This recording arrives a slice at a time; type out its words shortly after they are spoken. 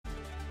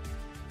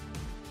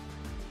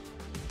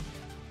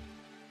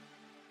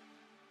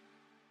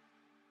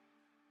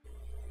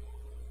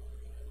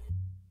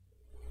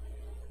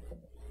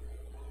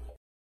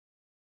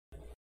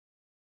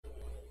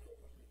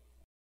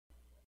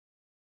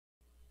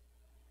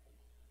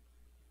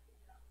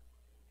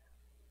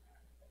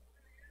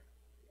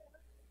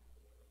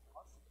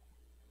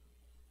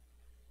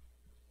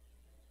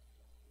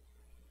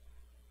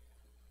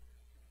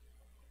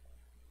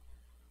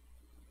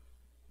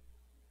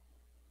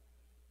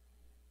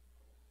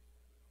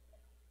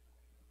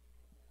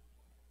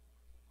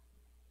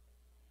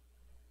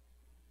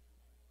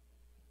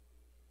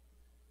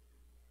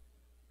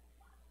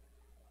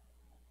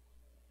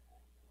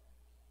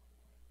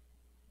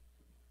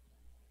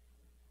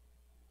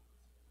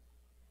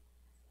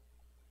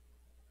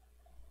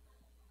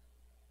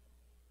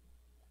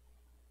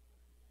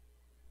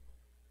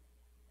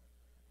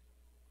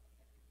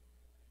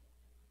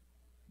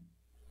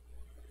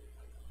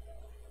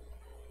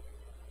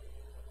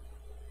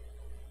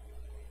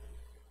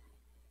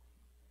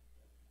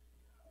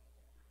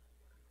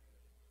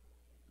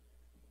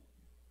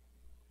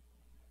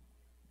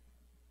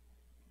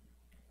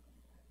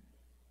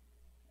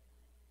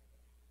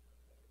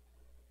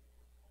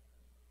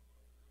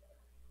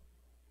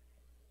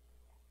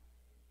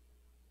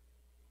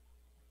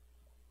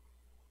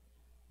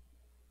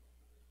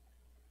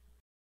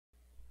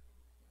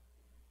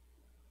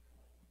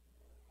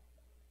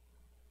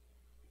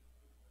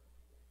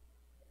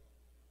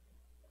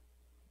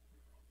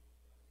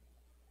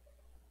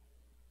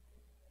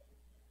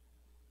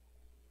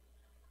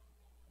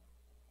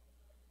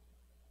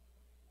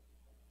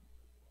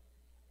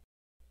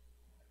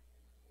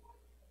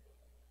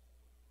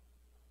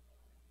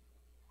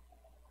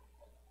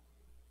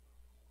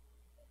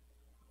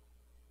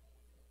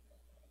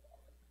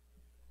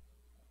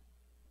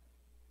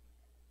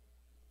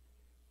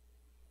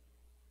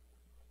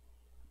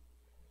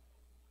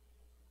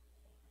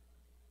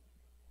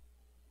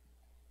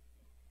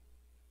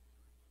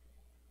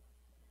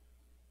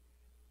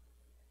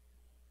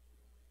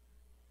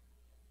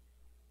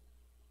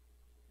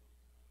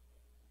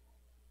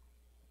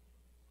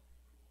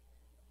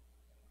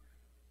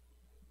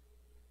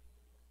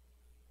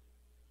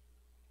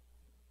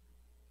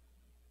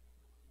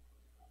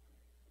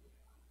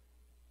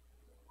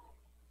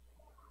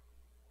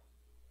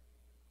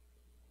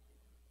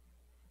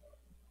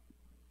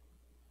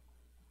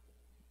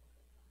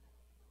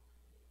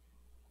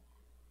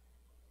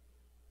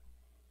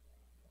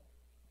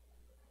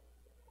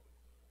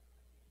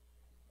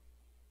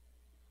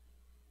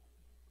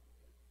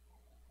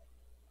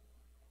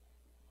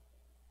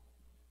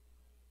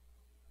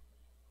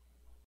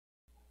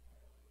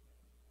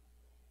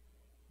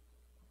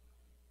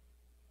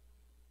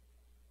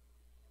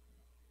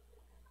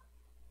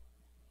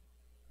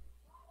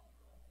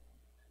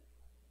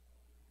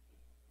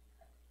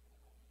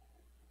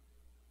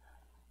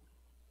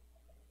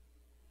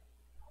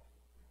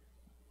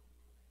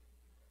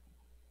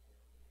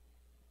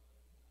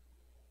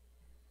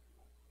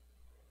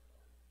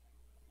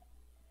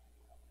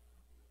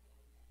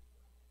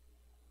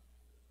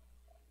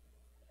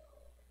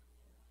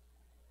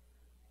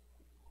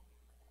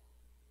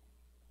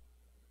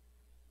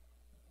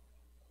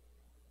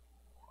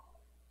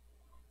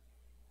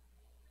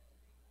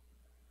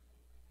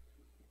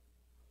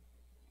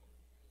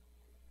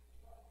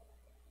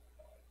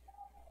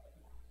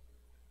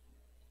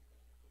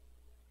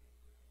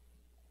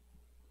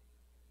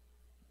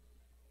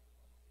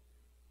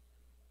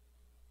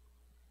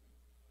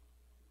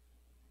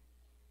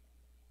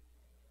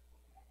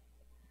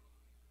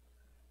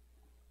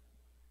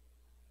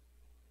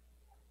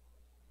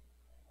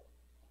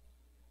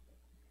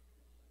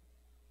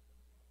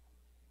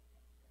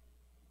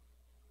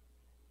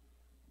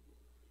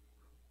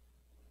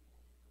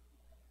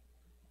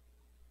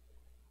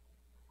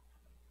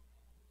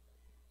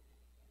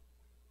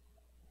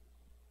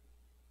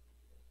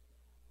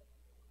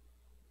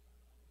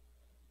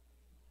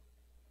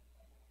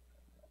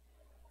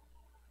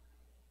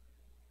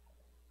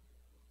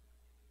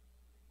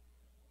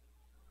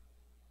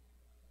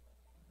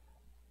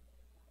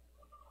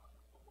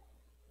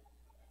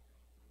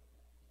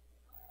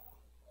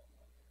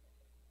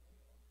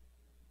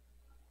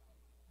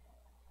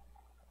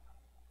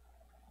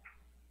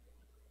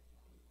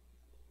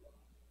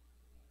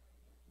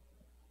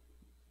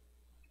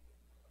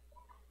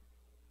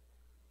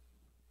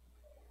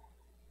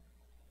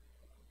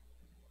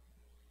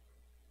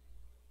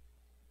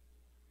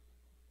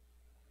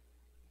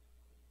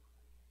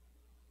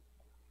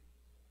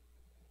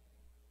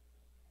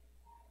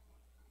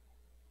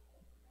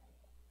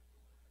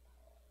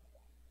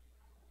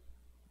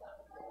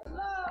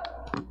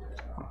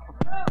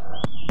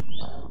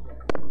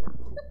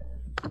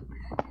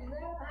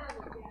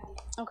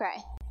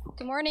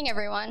Good morning,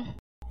 everyone.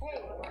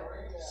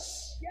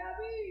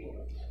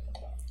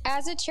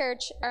 As a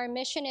church, our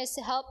mission is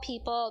to help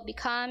people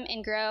become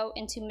and grow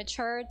into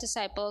mature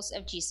disciples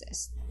of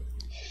Jesus.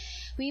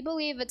 We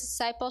believe a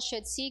disciple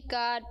should seek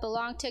God,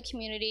 belong to a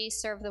community,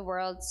 serve the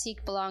world,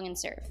 seek, belong, and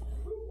serve.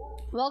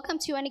 Welcome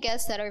to any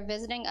guests that are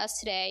visiting us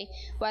today,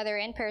 whether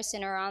in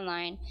person or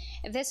online.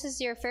 If this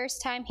is your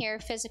first time here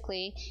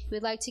physically,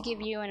 we'd like to give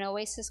you an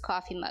Oasis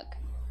coffee mug.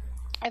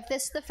 If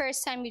this is the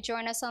first time you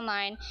join us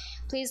online,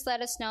 please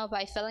let us know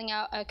by filling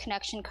out a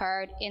connection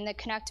card in the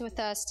Connect With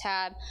Us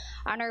tab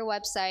on our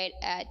website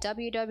at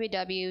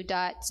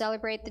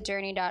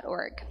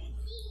www.celebratethejourney.org.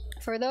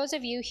 For those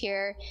of you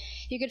here,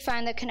 you could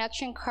find the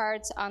connection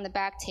cards on the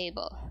back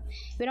table.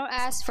 We don't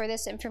ask for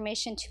this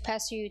information to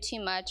pester you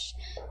too much,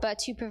 but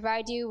to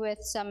provide you with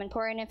some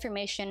important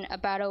information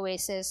about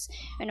Oasis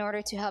in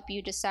order to help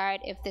you decide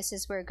if this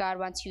is where God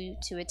wants you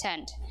to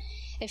attend.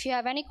 If you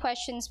have any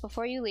questions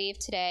before you leave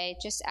today,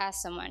 just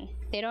ask someone.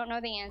 If they don't know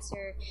the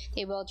answer,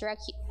 they will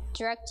direct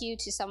you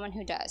to someone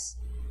who does.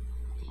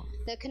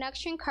 The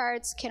connection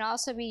cards can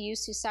also be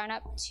used to sign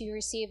up to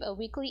receive a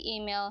weekly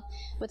email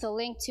with a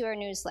link to our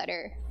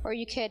newsletter, or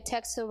you could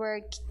text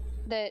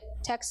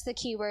the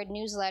keyword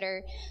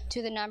newsletter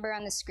to the number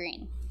on the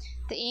screen.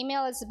 The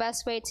email is the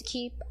best way to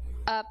keep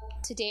up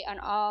to date on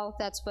all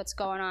that's what's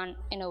going on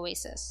in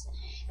Oasis.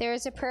 There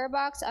is a prayer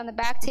box on the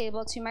back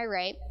table to my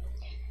right.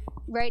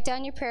 Write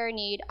down your prayer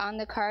need on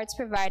the cards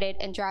provided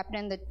and drop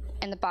it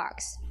in the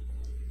box.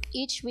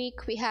 Each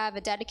week, we have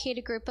a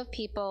dedicated group of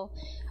people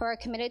who are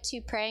committed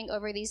to praying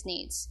over these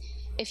needs.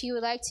 If you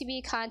would like to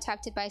be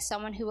contacted by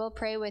someone who will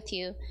pray with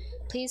you,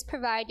 please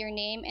provide your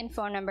name and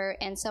phone number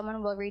and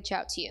someone will reach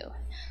out to you.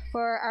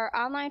 For our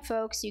online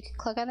folks, you can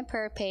click on the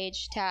prayer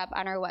page tab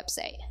on our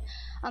website.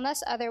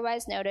 Unless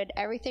otherwise noted,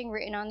 everything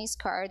written on these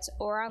cards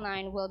or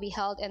online will be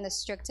held in the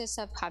strictest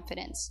of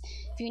confidence.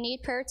 If you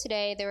need prayer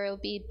today, there will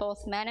be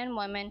both men and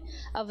women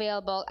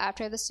available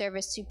after the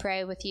service to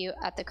pray with you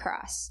at the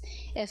cross.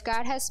 If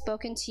God has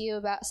spoken to you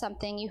about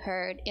something you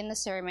heard in the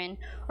sermon,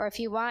 or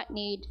if you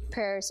need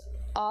prayers,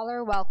 all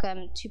are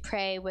welcome to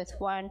pray with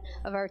one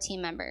of our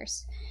team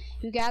members.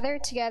 We gather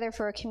together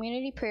for a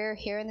community prayer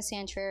here in the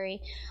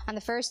sanctuary on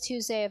the first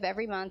Tuesday of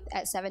every month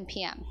at 7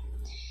 p.m.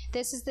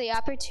 This is the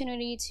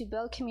opportunity to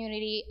build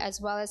community as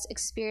well as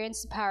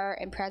experience the power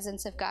and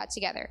presence of God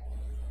together.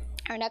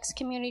 Our next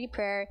community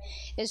prayer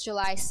is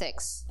July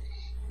 6th.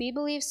 We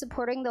believe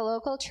supporting the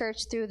local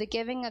church through the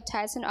giving of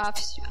tithes and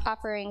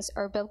offerings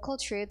are biblical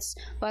truths,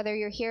 whether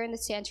you're here in the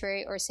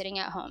sanctuary or sitting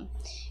at home.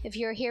 If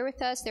you're here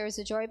with us, there is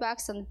a joy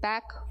box on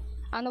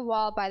the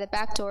wall by the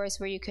back doors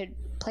where you could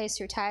place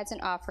your tithes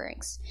and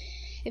offerings.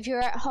 If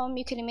you're at home,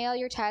 you can mail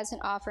your tithes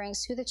and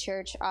offerings to the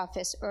church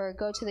office or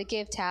go to the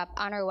Give tab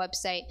on our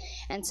website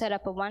and set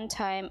up a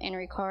one-time and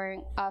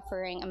recurring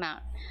offering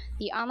amount.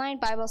 The online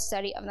Bible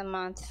study of the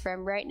month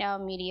from Right Now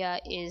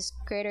Media is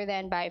Greater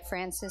Than by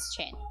Francis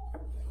Chan.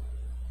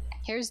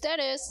 Here's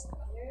Dennis.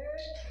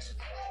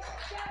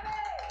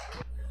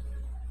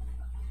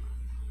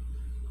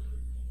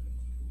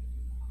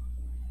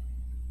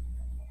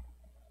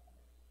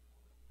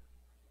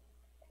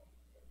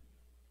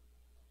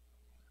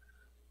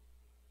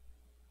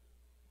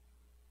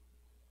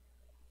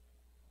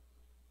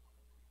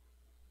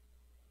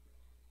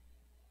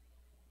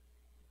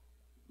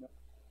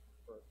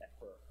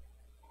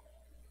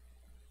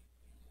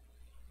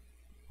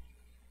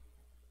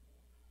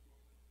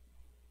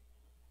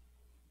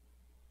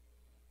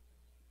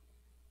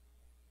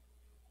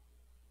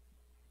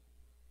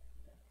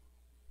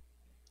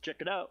 Check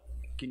it out.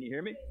 Can you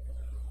hear me?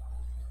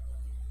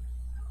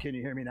 Can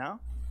you hear me now?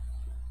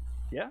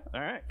 Yeah? All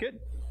right, good.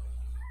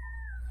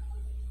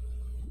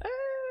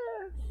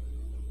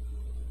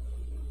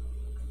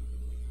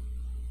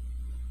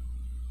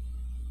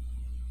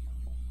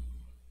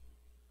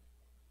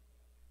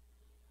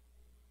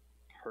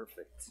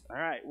 Perfect. All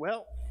right,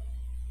 well,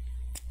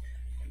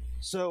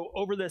 so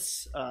over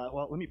this,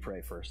 let me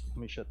pray first. Let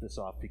me shut this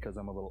off because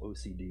I'm a little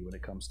OCD when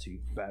it comes to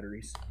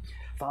batteries.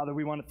 Father,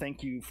 we want to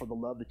thank you for the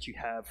love that you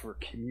have for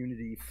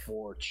community,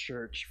 for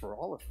church, for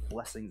all the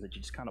blessings that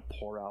you just kind of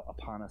pour out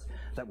upon us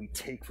that we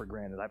take for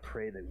granted. I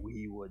pray that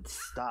we would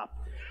stop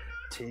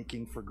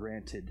taking for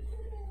granted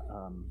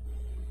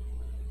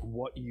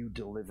what you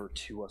deliver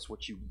to us,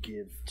 what you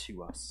give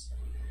to us.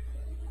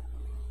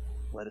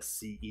 Let us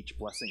see each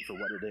blessing for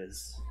what it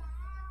is.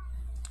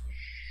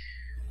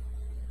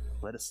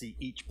 Let us see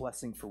each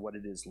blessing for what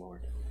it is,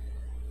 Lord.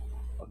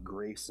 A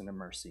grace and a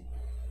mercy.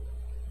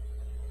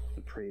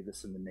 We pray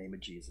this in the name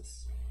of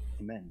Jesus.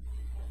 Amen.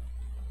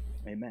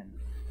 Amen.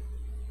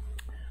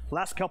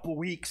 Last couple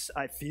weeks,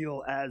 I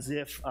feel as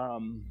if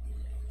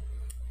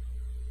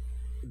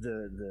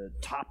the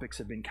topics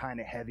have been kind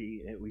of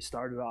heavy. I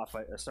started off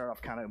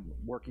kind of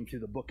working through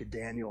the book of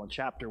Daniel in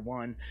chapter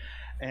 1,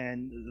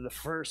 and the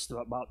first,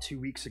 about 2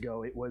 weeks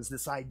ago, it was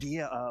this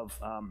idea of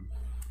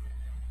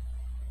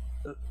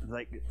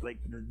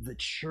the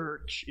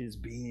church is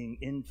being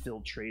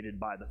infiltrated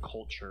by the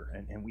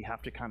culture, and we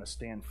have to kind of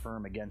stand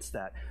firm against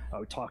that.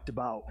 We talked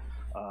about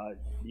our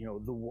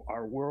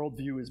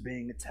worldview is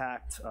being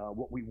attacked,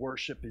 what we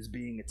worship is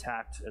being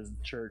attacked as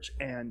the church,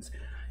 and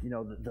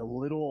the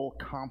little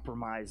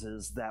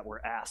compromises that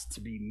were asked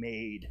to be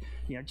made,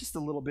 just a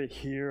little bit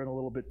here and a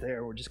little bit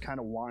there, we're just kind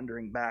of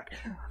wandering back.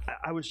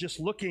 I was just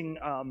looking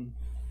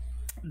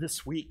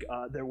this week.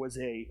 There was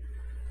a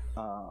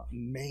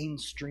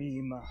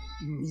mainstream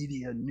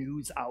media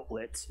news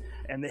outlet,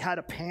 and they had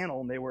a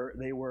panel, and they were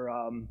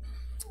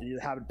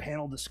having a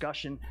panel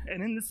discussion,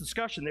 and in this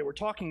discussion they were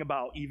talking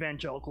about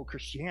evangelical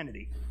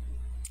Christianity.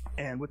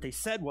 And what they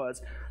said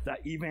was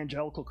that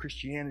evangelical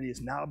Christianity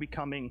is now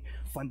becoming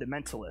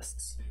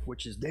fundamentalists,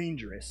 which is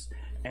dangerous,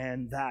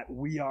 and that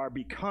we are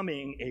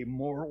becoming a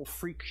moral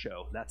freak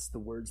show. That's the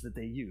words that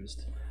they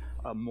used,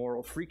 a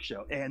moral freak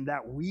show, and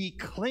that we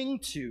cling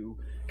to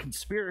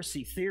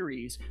conspiracy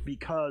theories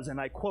because, and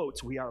I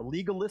quote, we are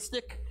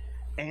legalistic,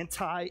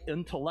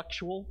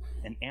 anti-intellectual,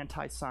 and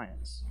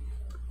anti-science.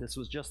 This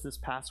was just this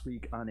past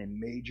week on a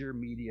major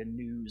media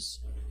news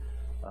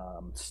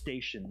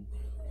station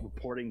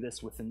reporting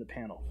this within the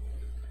panel.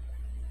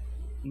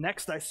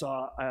 Next, I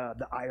saw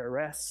the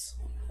IRS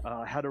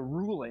had a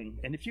ruling,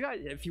 and if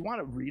you want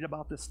to read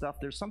about this stuff,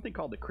 there's something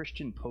called the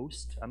Christian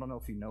Post. I don't know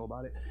if you know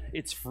about it.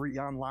 It's free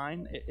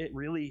online.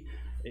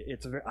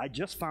 I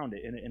just found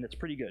it, and it's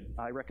pretty good.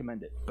 I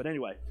recommend it. But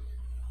anyway,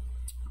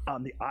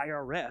 the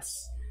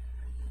IRS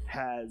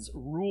has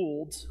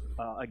ruled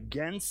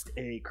against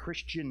a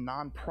Christian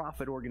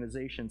nonprofit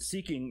organization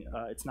seeking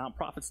its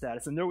nonprofit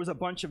status. And there was a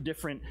bunch of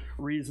different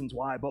reasons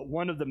why, but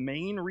one of the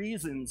main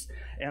reasons,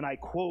 and I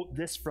quote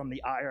this from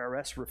the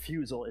IRS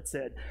refusal, it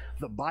said,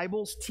 "The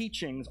Bible's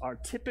teachings are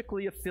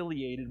typically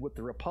affiliated with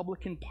the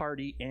Republican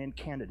Party and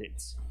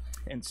candidates."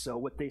 And so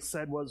what they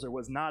said was there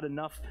was not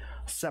enough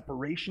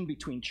separation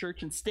between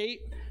church and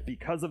state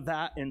because of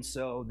that, and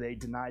so they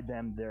denied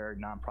them their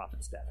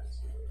nonprofit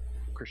status.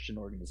 Christian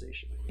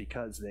organization,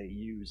 because they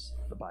use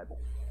the Bible.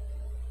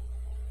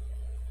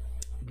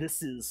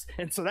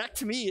 And so that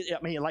to me,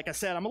 I mean, like I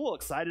said, I'm a little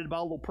excited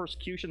about a little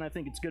persecution. I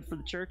think it's good for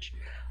the church,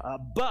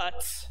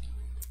 but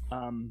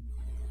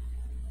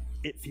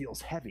it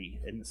feels heavy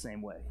in the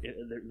same way.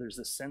 There's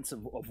a sense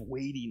of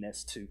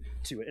weightiness to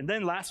it. And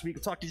then last week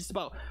we talked just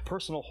about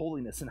personal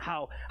holiness and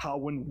how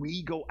when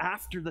we go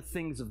after the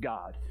things of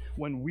God,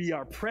 when we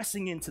are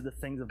pressing into the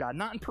things of God,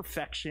 not in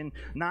perfection,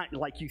 not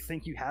like you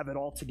think you have it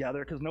all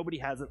together, because nobody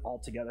has it all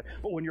together,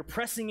 but when you're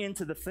pressing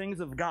into the things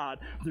of God,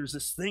 there's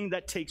this thing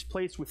that takes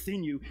place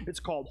within you.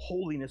 It's called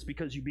holiness,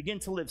 because you begin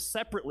to live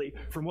separately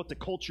from what the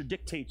culture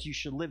dictates you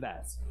should live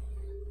as.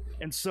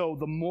 And so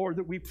the more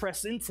that we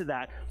press into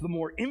that, the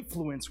more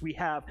influence we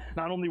have,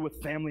 not only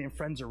with family and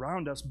friends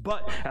around us,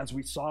 but as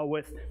we saw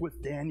with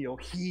Daniel,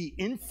 he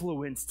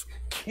influenced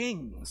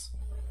kings.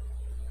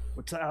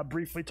 Which I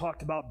briefly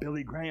talked about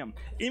Billy Graham,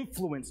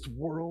 influenced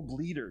world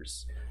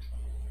leaders.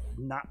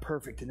 Not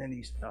perfect in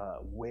any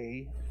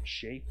way,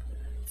 shape,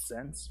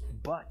 sense,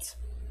 but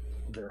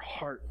their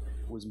heart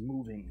was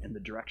moving in the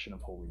direction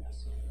of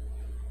holiness.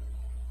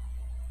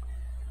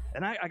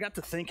 And I got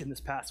to thinking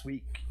this past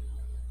week,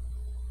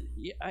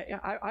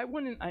 I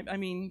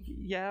mean,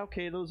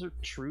 okay, those are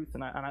truth,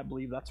 and I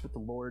believe that's what the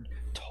Lord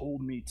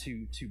told me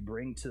to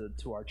bring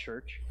to our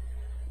church,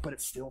 but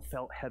it still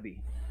felt heavy,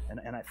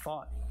 and I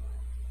thought,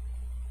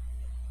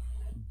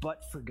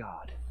 but for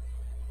God,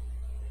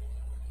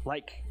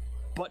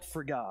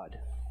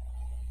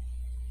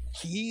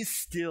 he's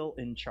still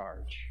in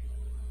charge.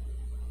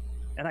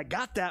 And I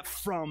got that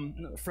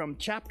from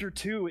chapter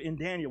 2 in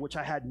Daniel, which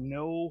I had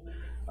no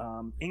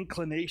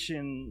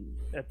inclination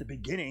at the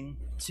beginning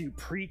to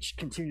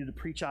continue to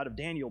preach out of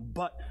Daniel.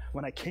 But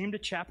when I came to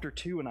chapter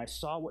 2 and I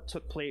saw what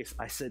took place,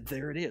 I said,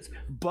 there it is.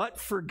 But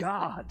for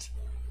God.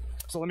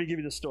 So let me give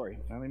you the story.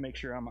 Let me make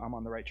sure I'm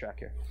on the right track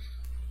here.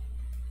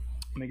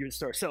 Let me give you the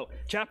story. So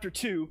chapter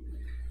 2,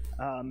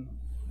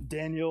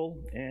 Daniel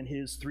and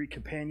his 3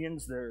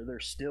 companions, they're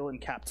still in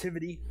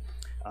captivity.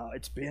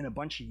 It's been a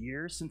bunch of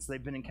years since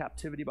they've been in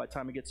captivity by the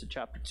time it gets to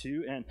chapter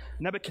 2. And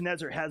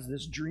Nebuchadnezzar has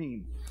this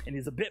dream, and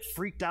he's a bit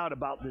freaked out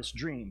about this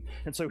dream.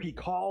 And so he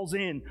calls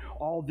in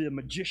all the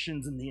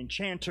magicians and the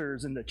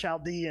enchanters and the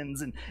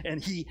Chaldeans,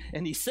 and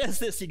he says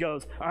this, he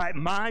goes, all right,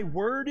 my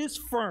word is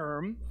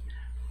firm.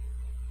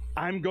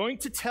 I'm going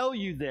to tell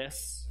you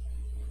this.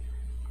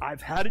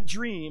 I've had a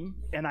dream,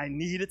 and I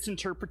need its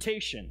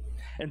interpretation.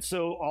 And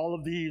so all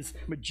of these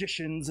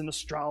magicians and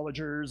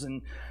astrologers,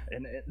 and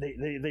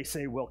they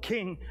say, well,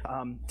 king,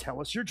 tell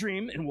us your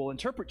dream, and we'll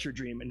interpret your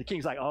dream. And the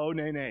king's like, oh,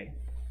 nay.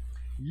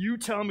 You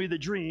tell me the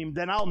dream,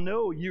 then I'll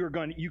know you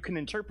can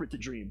interpret the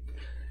dream.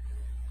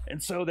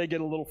 And so they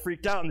get a little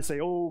freaked out, and they say,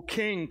 oh,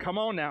 king, come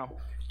on now.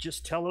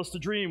 Just tell us the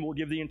dream, we'll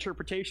give the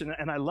interpretation.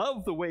 And I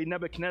love the way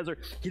Nebuchadnezzar,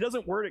 he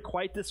doesn't word it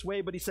quite this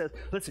way, but he says,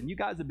 listen, you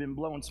guys have been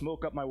blowing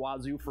smoke up my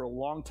wazoo for a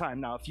long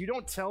time now. If you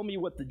don't tell me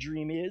what the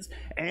dream is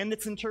and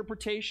its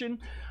interpretation,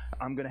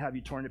 I'm going to have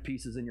you torn to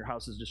pieces and your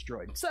house is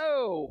destroyed.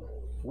 So,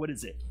 what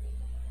is it?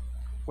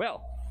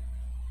 Well,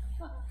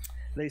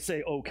 They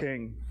say, "O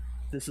king,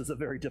 this is a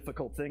very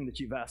difficult thing that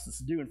you've asked us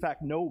to do. In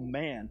fact, no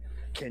man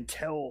can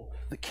tell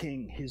the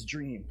king his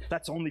dream.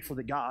 That's only for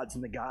the gods,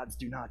 and the gods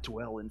do not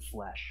dwell in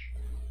flesh."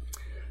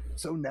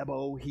 So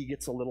Nebo, he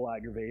gets a little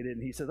aggravated,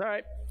 and he says, "All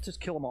right, just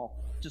kill them all.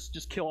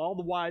 Just kill all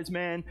the wise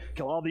men,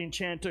 kill all the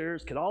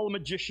enchanters, kill all the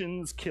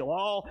magicians, kill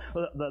all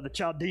the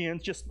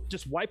Chaldeans,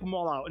 just wipe them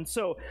all out." And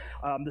so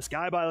this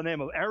guy by the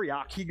name of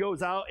Arioch, he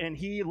goes out and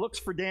he looks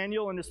for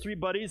Daniel and his three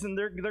buddies, and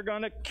they're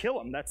going to kill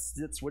him.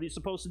 That's what he's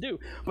supposed to do.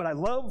 But I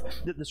love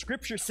that the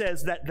scripture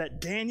says that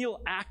Daniel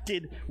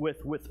acted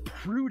with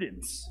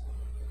prudence.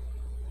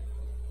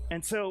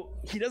 And so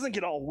he doesn't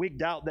get all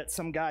wigged out that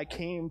some guy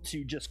came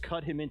to just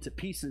cut him into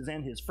pieces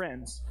and his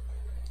friends.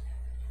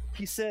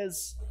 He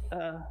says,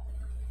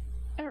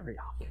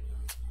 "Arioch,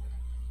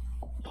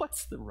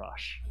 what's the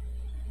rush?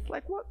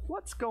 Like,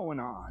 what's going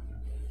on?"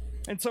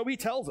 And so he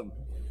tells him.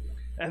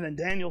 And then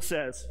Daniel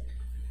says,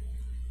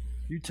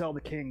 "You tell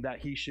the king that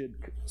he should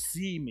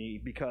see me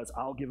because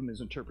I'll give him his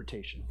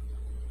interpretation."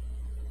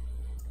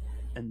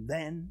 And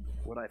then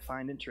what I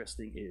find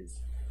interesting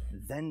is,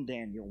 then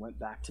Daniel went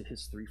back to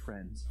his three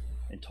friends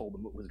and told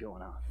them what was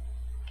going on.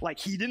 Like,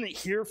 he didn't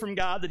hear from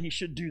God that he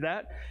should do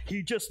that.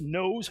 He just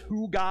knows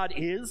who God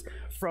is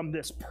from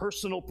this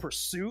personal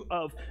pursuit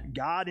of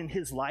God in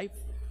his life.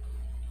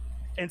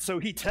 And so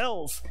he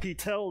tells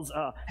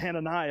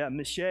Hananiah,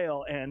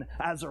 Mishael, and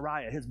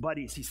Azariah, his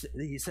buddies,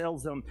 he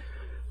tells them,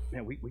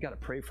 "Man, we got to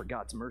pray for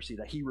God's mercy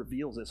that he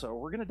reveals this, or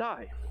we're going to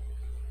die."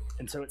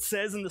 And so it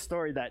says in the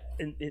story that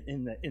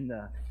in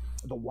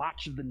the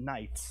watch of the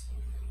night,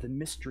 the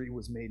mystery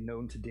was made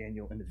known to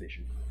Daniel in a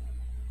vision.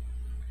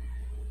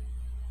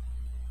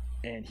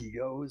 And he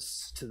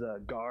goes to the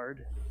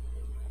guard,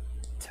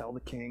 "Tell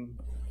the king,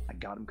 I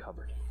got him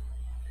covered."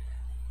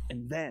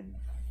 And then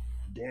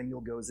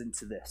Daniel goes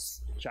into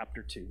this,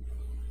 chapter 2.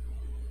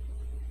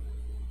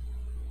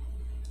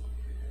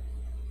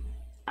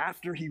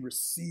 After he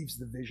receives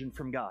the vision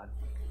from God,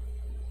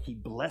 he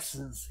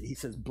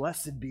says,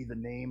 "Blessed be the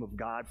name of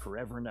God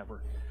forever and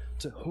ever,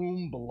 to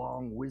whom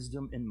belong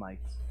wisdom and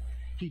might.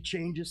 He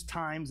changes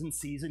times and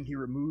seasons. He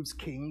removes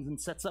kings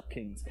and sets up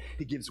kings.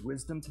 He gives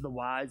wisdom to the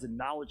wise and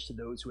knowledge to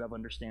those who have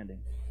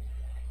understanding.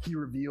 He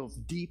reveals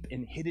deep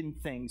and hidden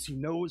things. He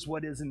knows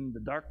what is in the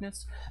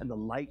darkness, and the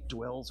light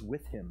dwells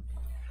with him.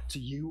 To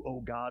you,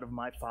 O God of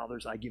my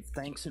fathers, I give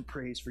thanks and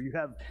praise, for you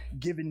have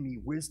given me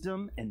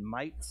wisdom and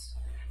might.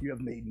 You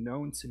have made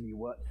known to me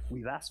what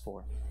we've asked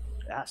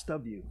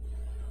of you,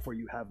 for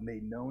you have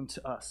made known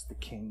to us the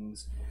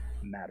king's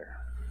matter."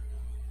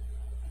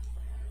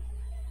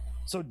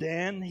 So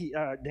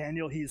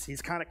Daniel,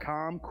 he's kind of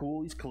calm,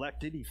 cool, he's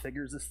collected, he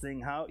figures this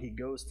thing out, he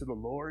goes to the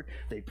Lord,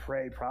 they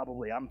pray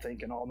probably, I'm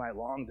thinking, all night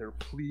long, they're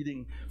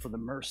pleading for the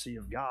mercy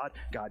of God.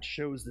 God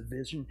shows the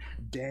vision,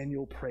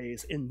 Daniel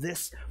prays in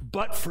this,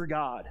 but for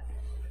God,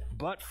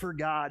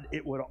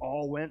 it would have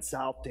all went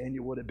south.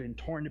 Daniel would have been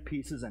torn to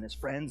pieces, and his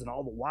friends and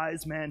all the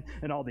wise men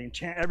and all the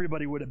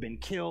everybody would have been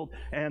killed,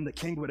 and the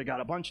king would have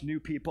got a bunch of new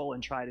people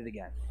and tried it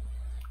again.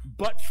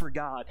 But for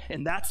God,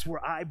 and that's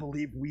where I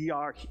believe we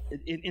are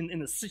in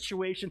the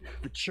situation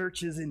the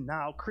church is in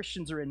now,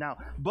 Christians are in now.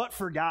 But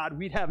for God,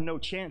 we'd have no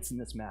chance in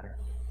this matter.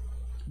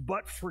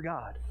 But for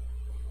God.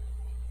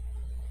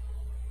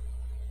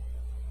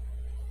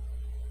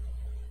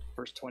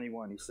 Verse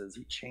 21, he says,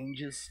 he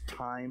changes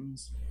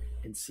times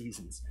and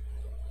seasons.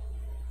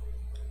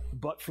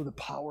 But for the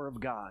power of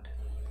God,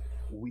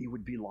 we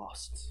would be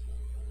lost.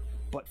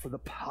 But for the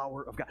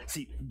power of God.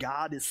 See,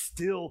 God is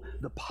still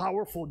the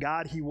powerful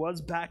God he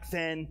was back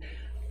then,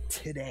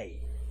 today.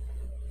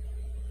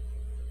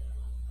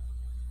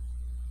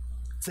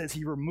 It says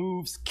he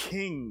removes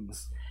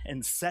kings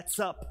and sets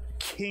up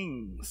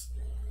kings.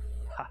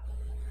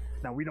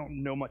 Now, we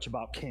don't know much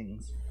about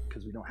kings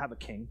because we don't have a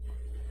king.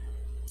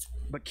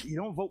 But you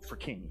don't vote for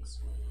kings.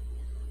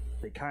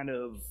 They kind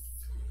of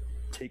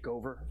take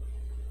over.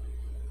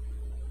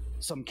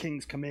 Some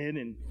kings come in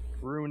and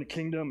ruin a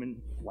kingdom, and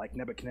like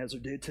Nebuchadnezzar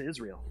did to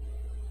Israel.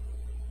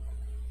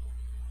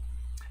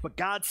 But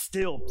God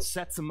still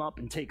sets them up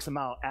and takes them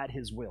out at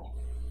his will.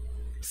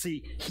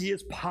 See, he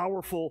is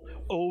powerful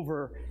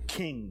over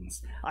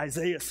kings.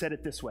 Isaiah said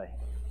it this way.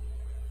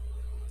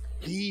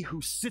 He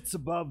who sits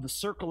above the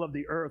circle of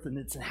the earth and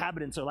its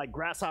inhabitants are like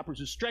grasshoppers,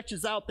 who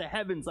stretches out the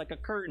heavens like a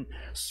curtain,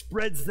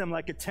 spreads them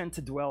like a tent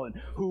to dwell in,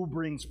 who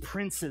brings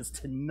princes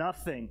to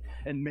nothing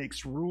and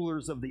makes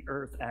rulers of the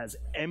earth as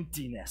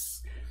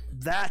emptiness.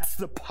 That's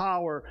the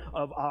power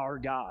of our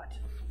God.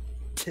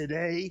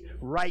 Today,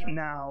 right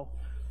now,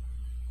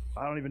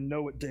 I don't even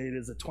know what day it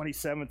is, the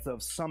 27th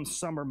of some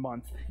summer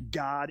month,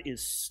 God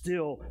is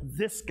still,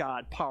 this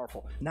God,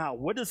 powerful. Now,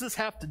 what does this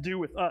have to do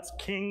with us,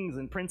 kings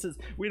and princes?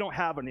 We don't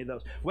have any of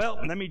those. Well,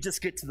 let me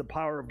just get to the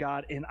power of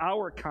God in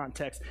our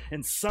context,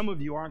 and some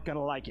of you aren't going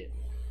to like it.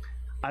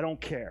 I don't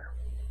care.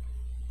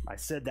 I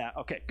said that.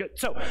 Okay, good.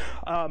 So,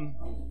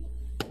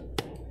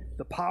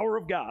 the power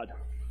of God,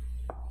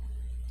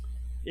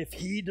 if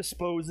he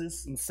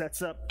disposes and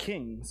sets up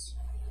kings,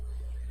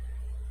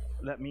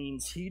 that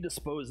means he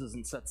disposes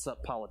and sets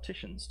up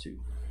politicians too.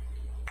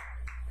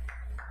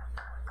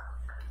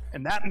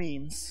 And that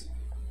means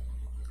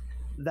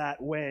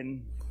that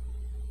when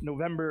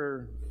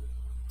November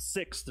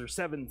 6th or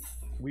 7th,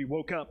 we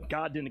woke up,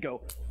 God didn't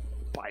go,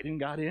 Biden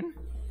got in?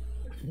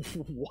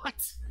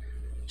 What?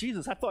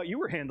 Jesus, I thought you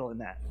were handling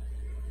that.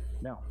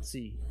 No,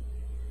 see,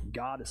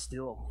 God is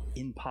still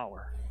in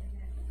power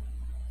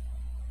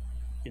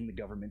in the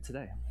government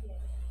today.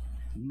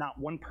 Not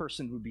one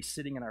person would be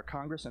sitting in our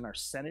Congress and our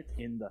Senate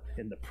in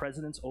the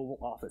president's Oval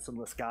Office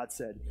unless God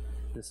said,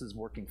 this is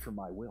working for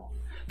my will.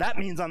 That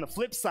means on the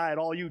flip side,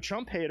 all you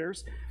Trump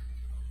haters,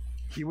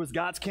 he was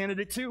God's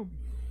candidate too.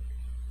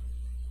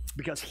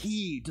 Because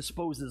he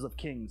disposes of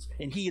kings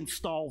and he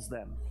installs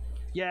them.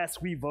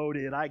 Yes, we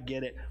voted, I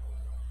get it.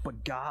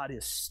 But God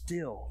is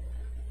still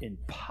in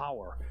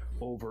power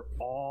over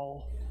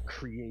all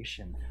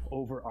creation,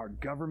 over our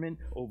government,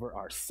 over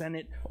our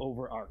Senate,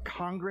 over our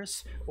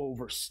Congress,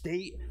 over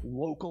state,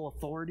 local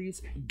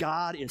authorities.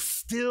 God is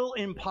still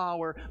in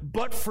power,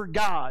 but for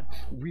God,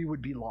 we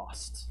would be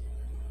lost.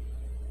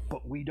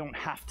 But we don't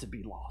have to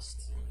be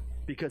lost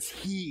because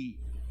he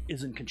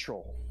is in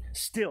control.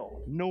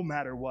 Still, no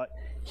matter what,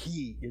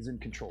 he is in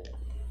control.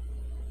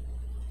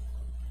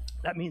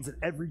 That means that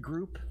every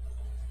group,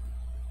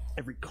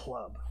 every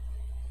club,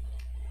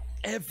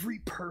 every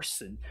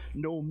person,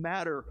 no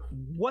matter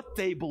what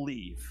they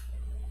believe,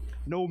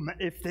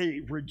 if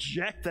they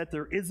reject that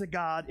there is a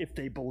God, if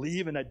they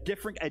believe in a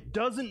different, it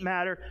doesn't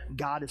matter,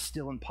 God is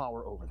still in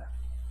power over them.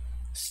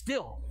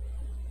 Still,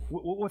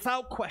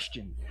 without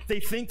question. They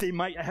think they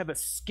might have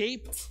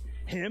escaped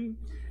him.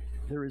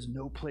 There is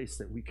no place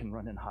that we can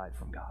run and hide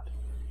from God.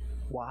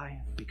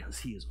 Why? Because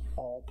he is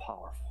all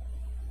powerful.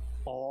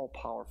 All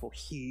powerful.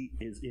 He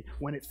is.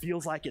 When it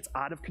feels like it's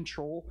out of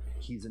control,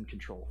 he's in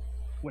control.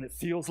 When it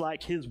feels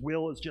like his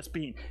will is just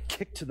being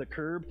kicked to the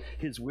curb,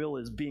 his will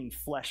is being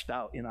fleshed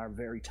out in our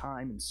very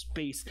time and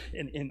space,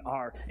 and in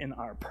our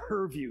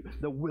purview.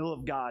 The will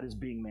of God is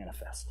being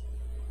manifest.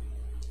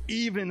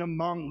 Even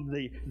among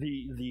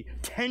the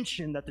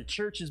tension that the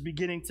church is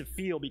beginning to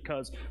feel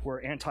because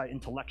we're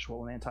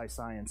anti-intellectual and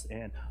anti-science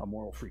and a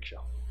moral freak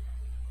show.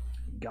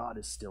 God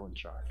is still in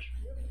charge.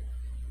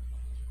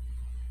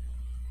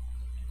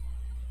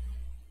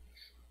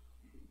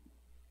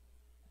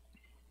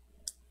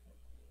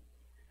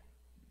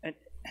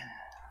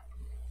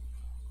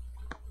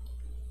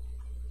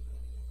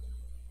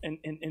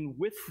 And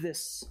with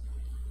this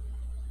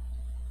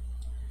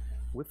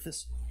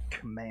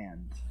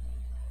command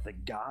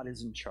that God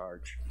is in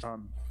charge,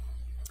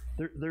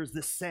 there's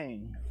this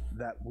saying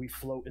that we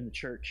float in the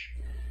church,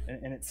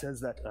 and it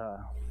says that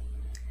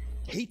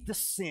hate the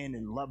sin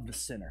and love the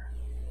sinner.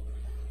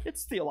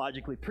 It's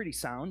theologically pretty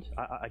sound,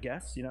 I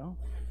guess, you know,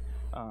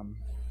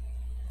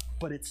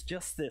 but it's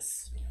just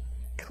this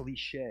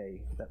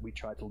cliche that we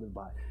try to live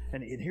by.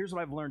 And here's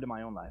what I've learned in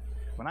my own life.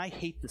 When I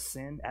hate the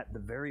sin, at the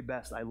very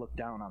best, I look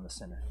down on the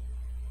sinner.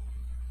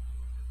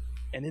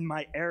 And in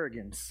my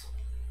arrogance,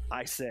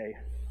 I say,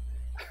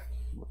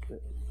 look,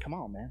 come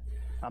on, man.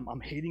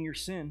 I'm hating your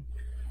sin,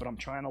 but I'm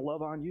trying to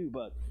love on you.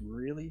 But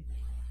really?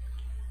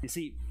 You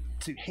see,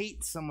 to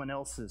hate someone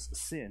else's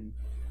sin,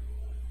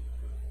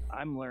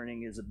 I'm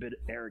learning is a bit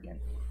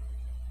arrogant.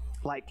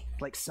 Like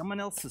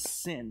someone else's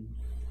sin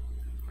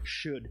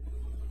should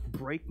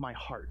break my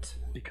heart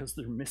because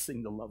they're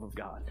missing the love of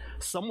God.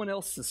 Someone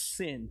else's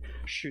sin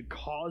should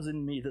cause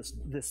in me this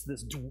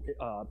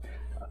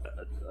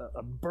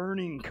a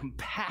burning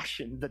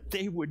compassion that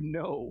they would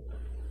know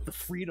the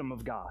freedom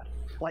of God.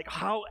 Like,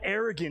 how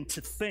arrogant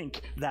to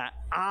think that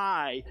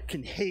I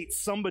can hate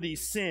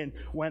somebody's sin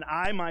when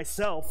I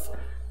myself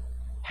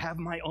have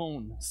my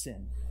own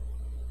sin.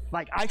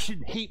 Like, I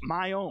should hate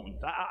my own.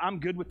 I'm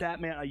good with that,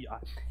 man.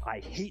 I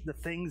hate the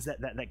things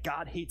that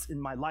God hates in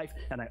my life,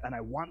 and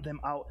I want them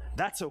out.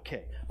 That's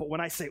okay. But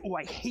when I say, oh,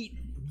 I hate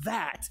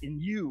that in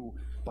you,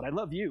 but I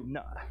love you,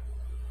 no.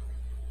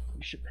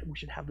 We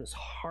should have this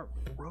heart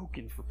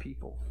broken for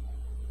people.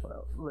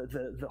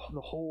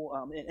 The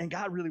whole, and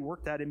God really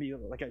worked that in me,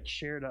 like I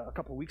shared a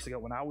couple of weeks ago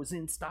when I was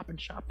in Stop and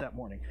Shop that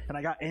morning, and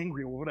I got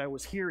angry with what I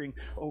was hearing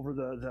over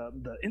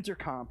the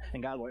intercom,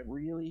 and God went,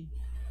 really?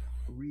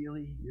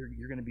 Really?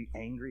 You're going to be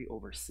angry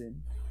over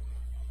sin?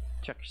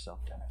 Check yourself,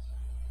 Dennis.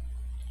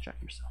 Check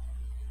yourself.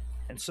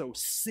 And so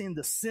sin,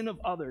 the sin of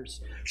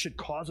others, should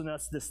cause in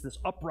us this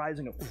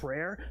uprising of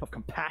prayer, of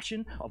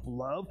compassion, of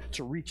love,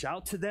 to reach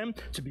out to them,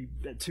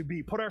 to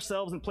be put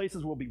ourselves in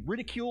places where we'll be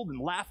ridiculed and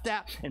laughed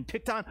at and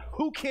picked on.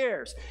 Who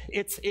cares?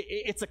 It's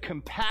a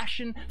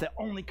compassion that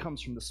only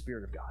comes from the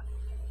Spirit of God.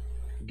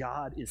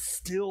 God is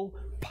still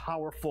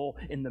powerful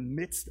in the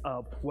midst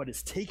of what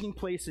is taking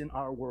place in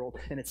our world,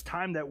 and it's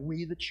time that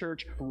we, the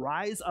church,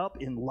 rise up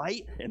in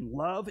light and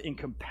love and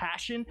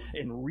compassion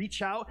and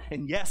reach out.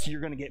 And yes,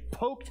 you're going to get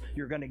poked,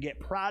 you're going to get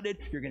prodded,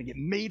 you're going to get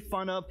made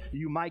fun of,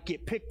 you might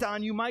get picked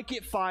on, you might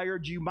get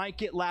fired, you might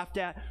get laughed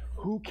at.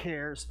 Who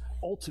cares?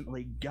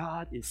 Ultimately,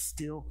 God is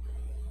still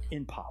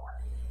in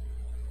power,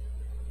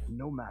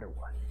 no matter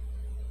what.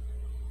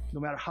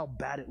 No matter how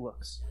bad it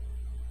looks,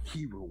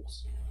 He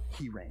rules.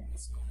 He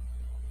reigns.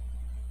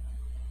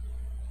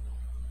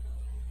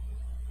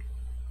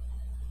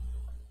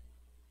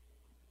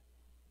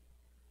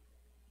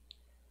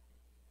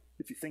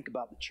 If you think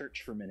about the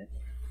church for a minute,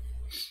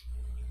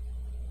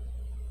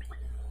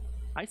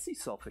 I see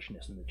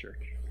selfishness in the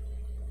church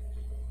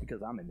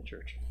because I'm in the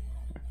church.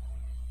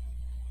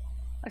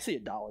 I see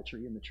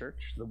idolatry in the church,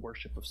 the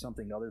worship of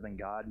something other than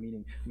God,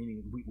 meaning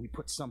we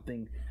put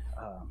something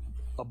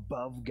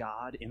above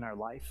God in our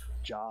life,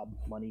 job,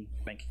 money,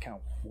 bank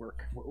account,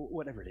 work,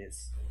 whatever it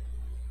is.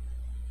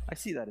 I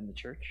see that in the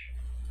church.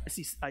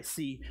 I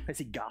see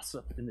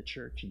gossip in the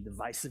church and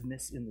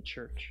divisiveness in the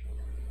church.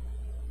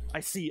 I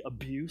see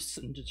abuse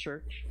in the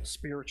church,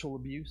 spiritual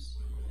abuse,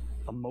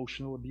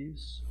 emotional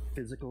abuse,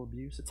 physical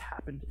abuse. It's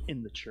happened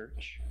in the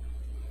church.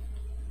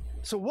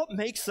 So what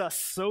makes us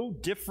so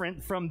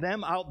different from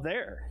them out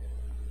there?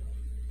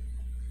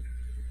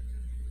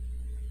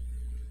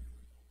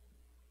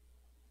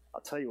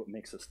 I'll tell you what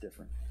makes us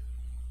different.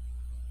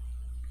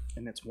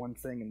 And it's one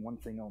thing and one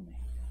thing only.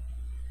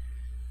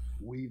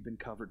 We've been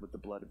covered with the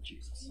blood of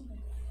Jesus.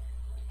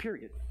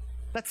 Period.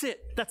 That's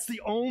it. That's the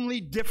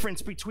only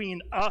difference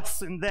between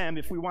us and them,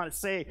 if we want to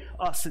say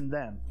us and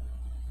them.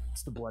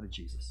 It's the blood of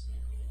Jesus.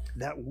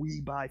 That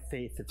we by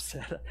faith have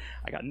said,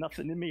 I got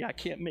nothing in me. I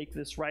can't make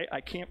this right. I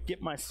can't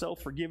get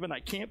myself forgiven. I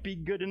can't be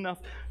good enough.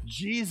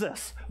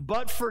 Jesus,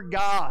 but for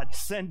God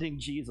sending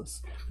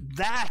Jesus.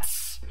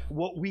 That's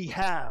what we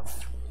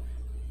have.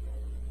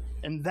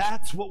 And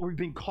that's what we've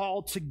been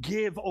called to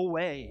give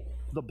away,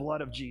 the blood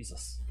of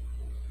Jesus.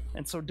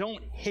 And so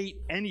don't hate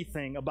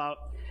anything about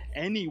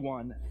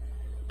anyone,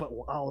 but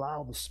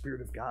allow the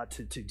Spirit of God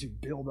to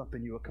build up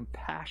in you a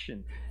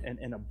compassion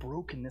and a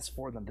brokenness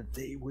for them, that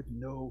they would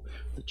know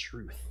the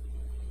truth.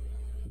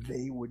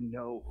 They would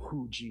know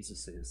who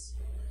Jesus is.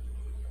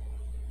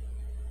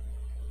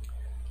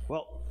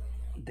 Well,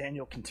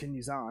 Daniel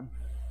continues on.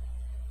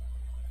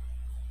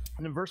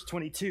 And in verse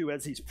 22,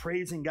 as he's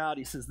praising God,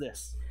 he says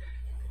this,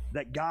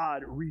 that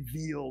God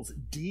reveals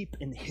deep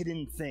and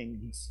hidden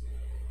things.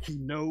 He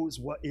knows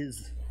what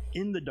is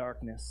in the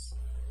darkness,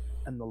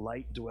 and the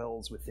light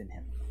dwells within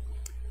him.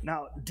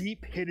 Now,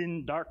 deep,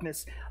 hidden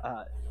darkness,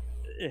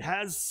 it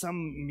has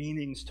some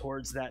meanings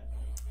towards that.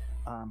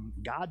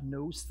 God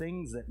knows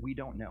things that we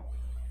don't know.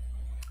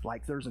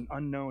 Like there's an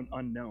unknown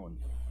unknown.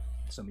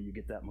 Some of you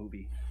get that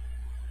movie.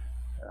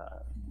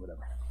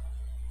 Whatever.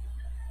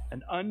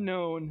 An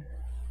unknown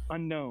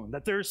unknown.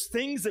 That there's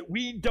things that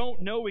we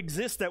don't know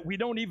exist, that we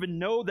don't even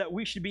know, that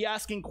we should be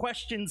asking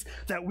questions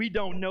that we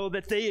don't know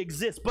that they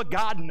exist, but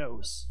God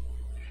knows.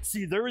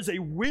 See, there is a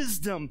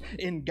wisdom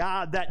in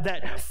God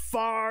that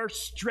far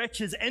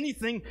stretches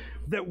anything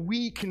that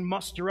we can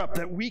muster up,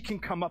 that we can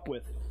come up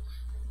with.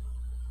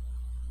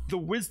 The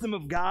wisdom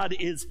of God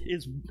is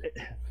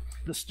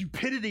the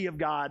stupidity of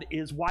God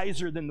is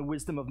wiser than the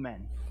wisdom of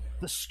men.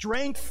 The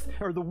strength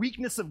or the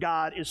weakness of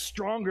God is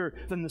stronger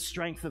than the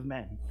strength of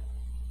men.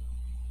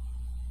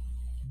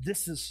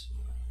 This is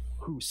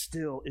who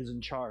still is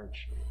in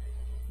charge.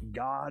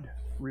 God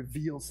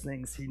reveals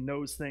things. He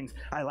knows things.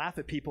 I laugh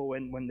at people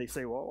when they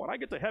say, well, when I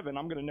get to heaven,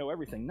 I'm going to know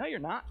everything. No, you're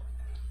not.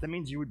 That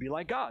means you would be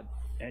like God,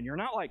 and you're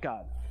not like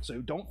God.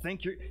 So don't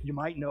think you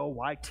might know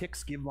why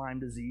ticks give Lyme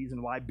disease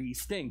and why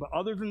bees sting. But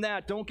other than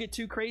that, don't get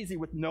too crazy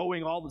with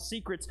knowing all the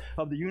secrets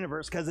of the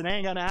universe, because it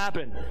ain't going to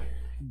happen.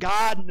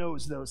 God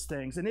knows those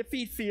things. And if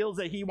he feels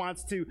that he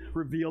wants to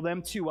reveal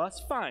them to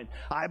us, fine.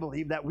 I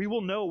believe that we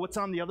will know what's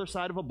on the other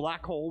side of a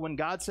black hole when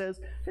God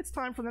says it's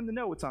time for them to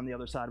know what's on the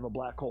other side of a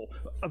black hole.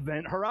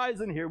 Event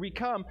horizon, here we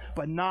come.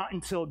 But not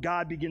until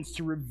God begins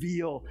to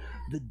reveal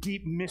the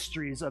deep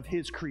mysteries of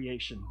his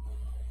creation.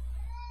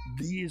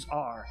 These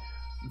are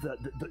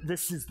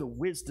this is the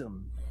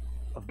wisdom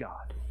of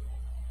God.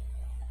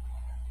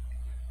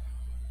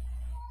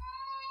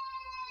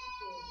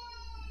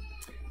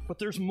 But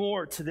there's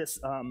more to this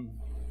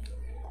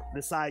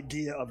this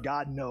idea of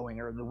God knowing,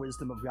 or the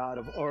wisdom of God,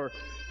 or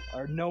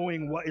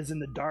knowing what is in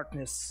the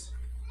darkness.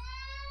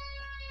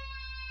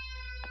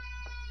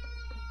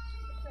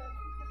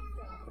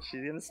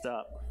 She's gonna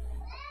stop.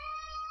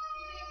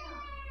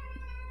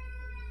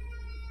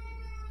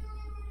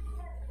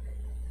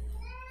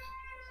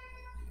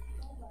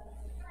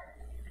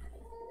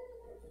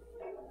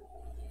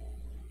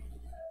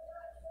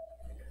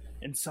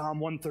 In Psalm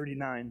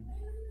 139,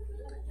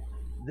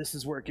 this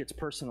is where it gets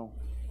personal.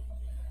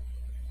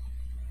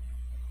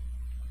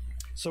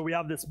 So we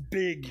have this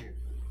big,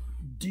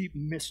 deep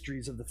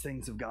mysteries of the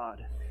things of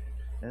God.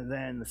 And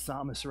then the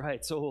psalmist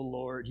writes, "Oh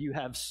Lord, you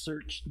have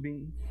searched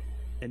me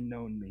and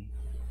known me.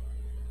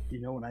 You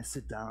know when I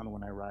sit down and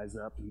when I rise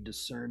up. You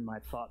discern my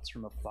thoughts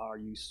from afar.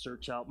 You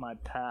search out my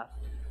path,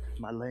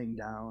 my laying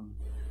down.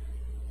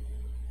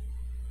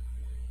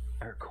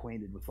 Are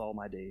acquainted with all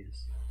my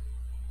days.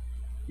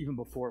 Even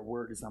before a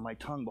word is on my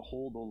tongue,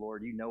 behold, O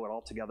Lord, you know it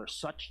altogether.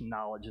 Such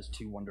knowledge is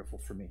too wonderful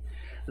for me."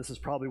 This is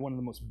probably one of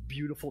the most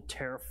beautiful,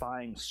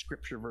 terrifying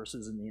scripture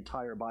verses in the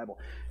entire Bible.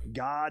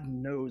 God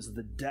knows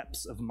the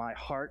depths of my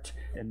heart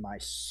and my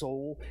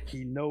soul.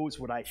 He knows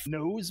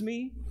knows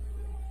me,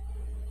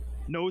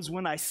 knows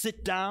when I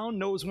sit down,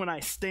 knows when I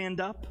stand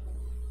up.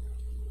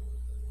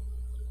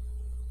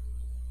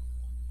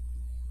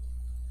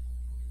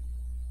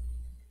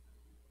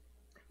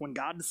 when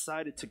God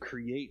decided to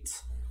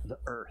create the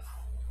earth,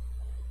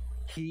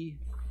 he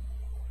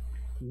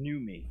knew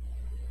me.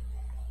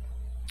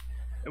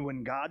 And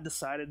when God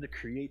decided to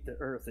create the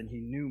earth and he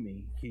knew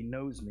me, he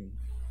knows me,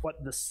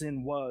 what the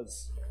sin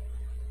was,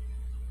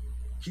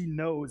 he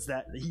knew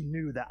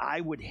that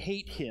I would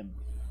hate him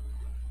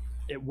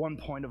at one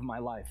point of my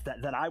life,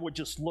 that I would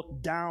just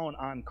look down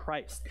on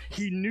Christ.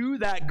 He knew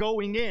that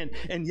going in,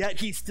 and yet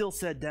he still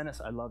said, Dennis,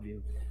 I love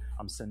you.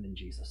 I'm sending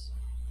Jesus.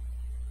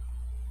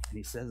 And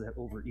he says that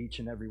over each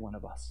and every one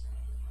of us.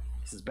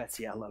 He says,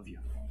 Betsy, I love you.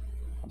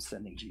 I'm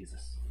sending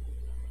Jesus.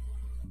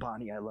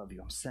 Bonnie, I love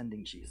you. I'm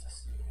sending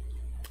Jesus.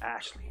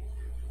 Ashley,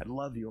 I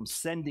love you. I'm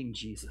sending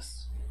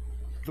Jesus.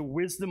 The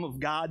wisdom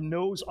of God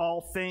knows all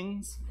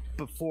things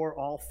before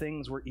all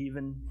things were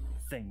even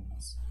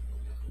things.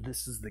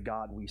 This is the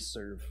God we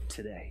serve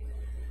today.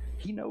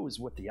 He knows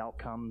what the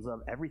outcomes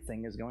of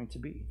everything is going to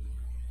be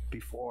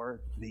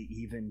before they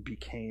even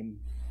became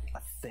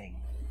a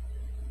thing.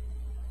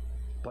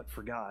 But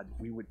for God,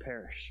 we would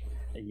perish.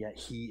 And yet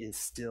he is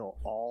still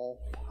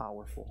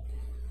all-powerful.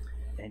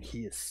 And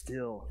he is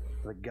still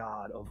the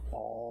God of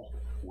all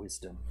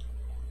wisdom.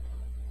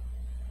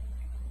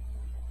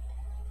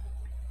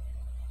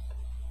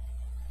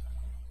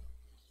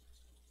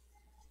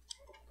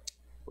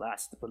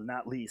 Last but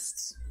not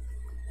least,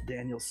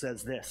 Daniel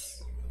says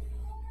this,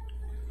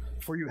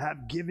 for you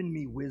have given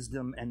me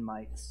wisdom and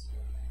might,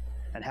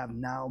 and have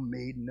now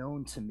made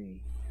known to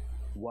me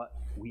what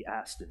we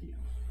asked of you.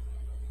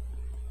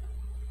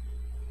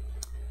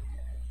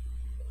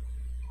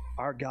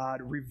 Our God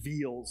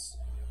reveals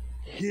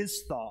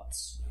his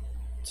thoughts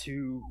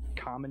to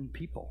common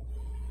people.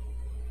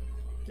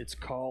 It's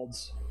called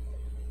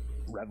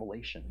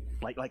revelation.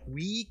 Like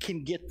we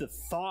can get the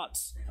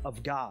thoughts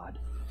of God.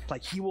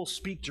 Like he will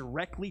speak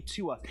directly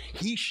to us.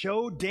 He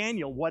showed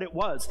Daniel what it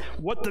was,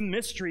 what the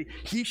mystery.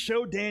 He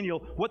showed Daniel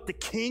what the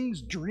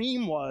king's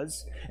dream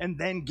was, and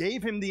then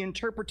gave him the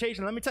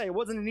interpretation. Let me tell you, it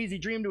wasn't an easy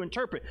dream to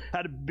interpret. It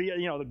had to be,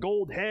 the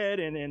gold head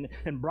and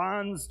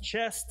bronze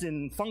chest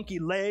and funky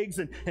legs,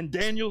 and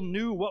Daniel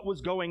knew what was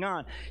going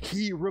on.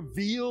 He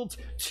revealed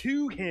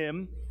to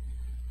him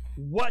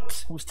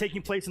what was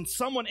taking place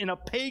in a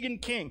pagan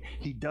king.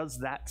 He does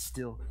that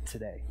still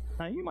today.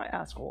 Now you might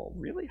ask, well,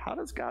 really? How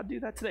does God do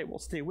that today? Well,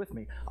 stay with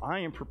me. I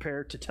am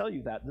prepared to tell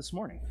you that this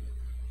morning.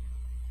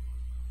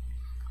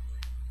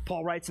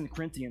 Paul writes in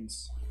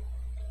Corinthians,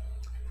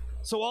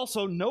 so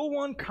also no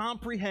one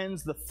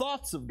comprehends the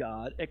thoughts of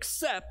God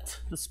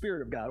except the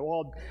Spirit of God.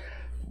 Well,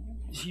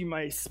 you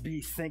might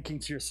be thinking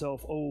to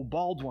yourself, oh,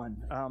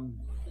 Baldwin,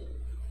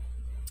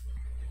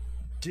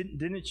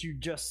 didn't you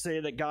just say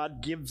that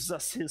God gives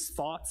us his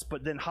thoughts?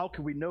 But then how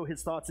can we know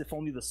his thoughts if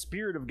only the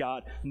Spirit of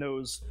God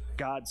knows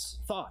God's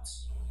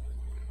thoughts?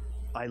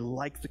 I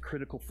like the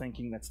critical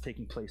thinking that's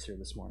taking place here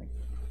this morning.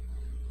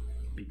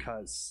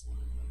 Because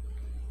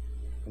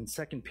in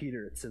 2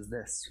 Peter it says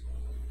this,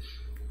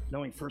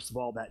 knowing first of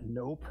all that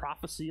no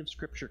prophecy of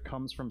Scripture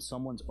comes from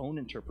someone's own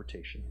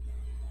interpretation.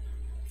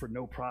 For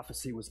no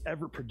prophecy was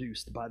ever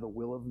produced by the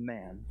will of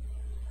man,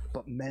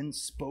 but men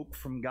spoke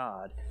from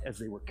God as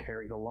they were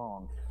carried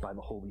along by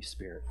the Holy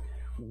Spirit.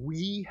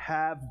 We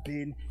have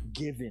been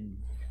given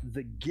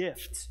the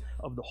gift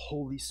of the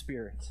Holy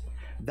Spirit,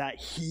 that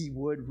he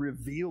would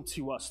reveal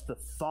to us the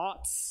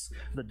thoughts,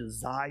 the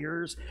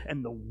desires,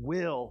 and the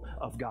will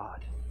of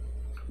God.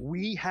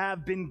 We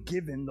have been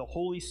given the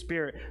Holy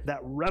Spirit, that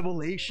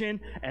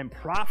revelation and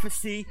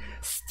prophecy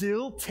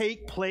still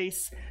take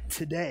place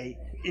today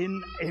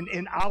in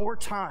our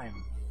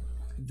time.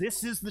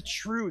 This is the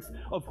truth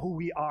of who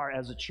we are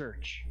as a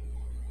church.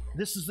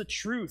 This is the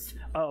truth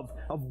of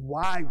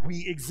why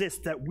we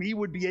exist, that we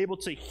would be able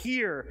to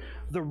hear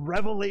the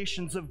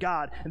revelations of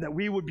God and that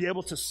we would be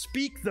able to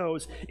speak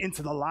those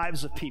into the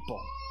lives of people.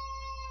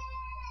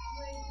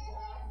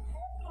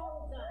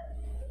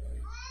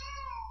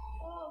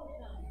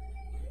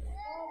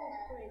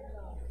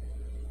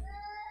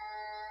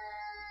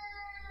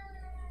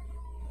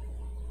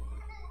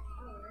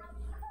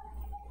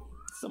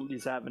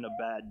 Somebody's having a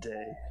bad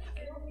day.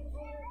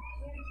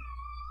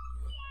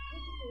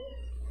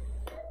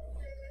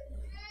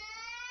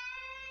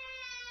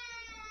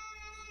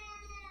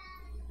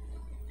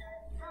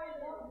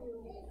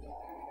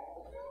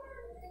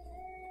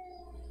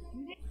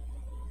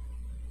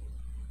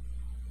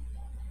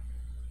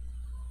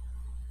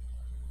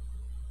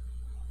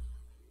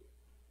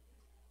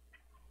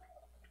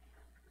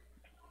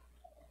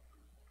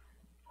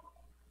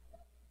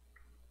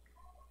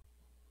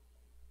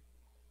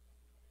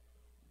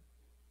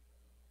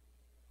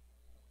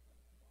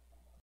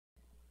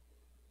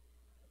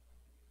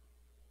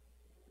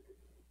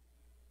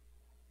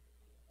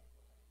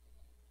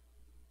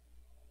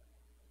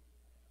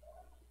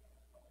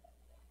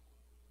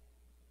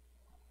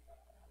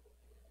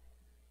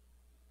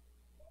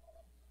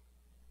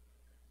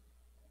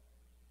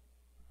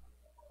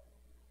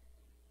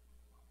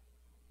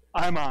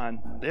 I'm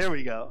on. There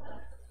we go.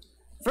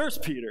 1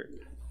 Peter.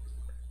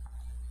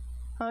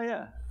 Oh,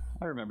 yeah.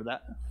 I remember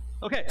that.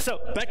 Okay, so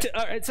back to,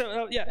 all right,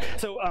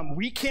 so,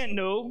 we can't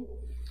know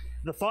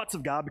the thoughts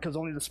of God because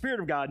only the Spirit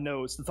of God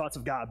knows the thoughts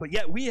of God. But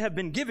yet we have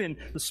been given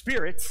the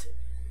Spirit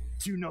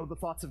to know the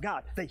thoughts of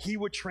God, that he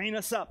would train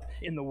us up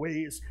in the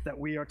ways that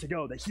we are to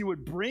go, that he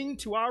would bring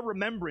to our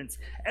remembrance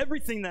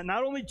everything that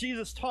not only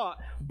Jesus taught,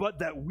 but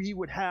that we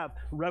would have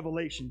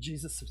revelation.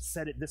 Jesus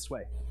said it this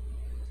way: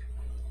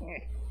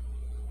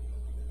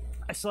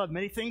 I still have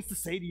many things to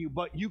say to you,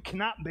 but you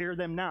cannot bear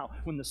them now.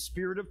 When the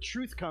Spirit of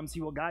truth comes,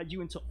 he will guide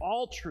you into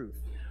all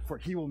truth, for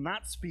he will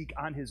not speak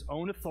on his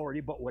own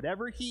authority, but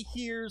whatever he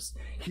hears,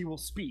 he will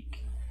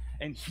speak.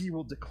 And he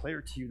will declare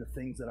to you the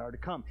things that are to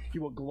come. He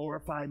will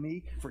glorify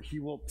me, for he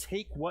will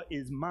take what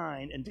is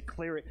mine and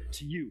declare it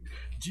to you.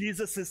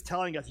 Jesus is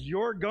telling us,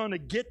 you're going to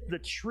get the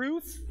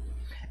truth,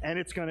 and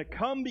it's going to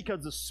come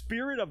because the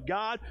Spirit of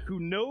God, who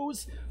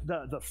knows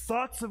the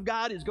thoughts of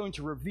God, is going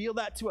to reveal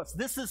that to us.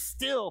 This is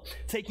still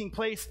taking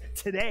place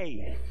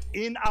today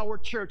in our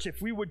church.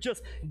 If we would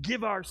just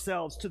give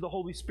ourselves to the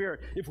Holy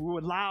Spirit, if we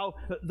would allow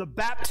the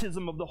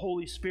baptism of the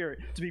Holy Spirit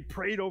to be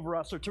prayed over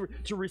us, or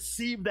to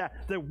receive that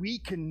we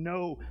can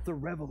know the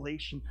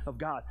revelation of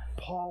God.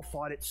 Paul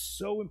thought it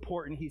so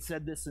important. He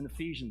said this in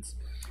Ephesians,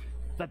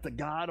 that the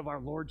God of our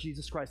Lord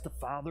Jesus Christ, the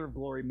Father of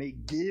glory, may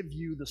give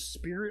you the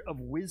spirit of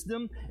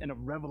wisdom and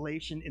of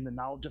revelation in the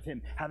knowledge of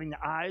him, having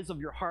the eyes of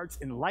your hearts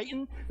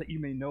enlightened, that you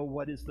may know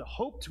what is the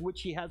hope to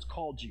which he has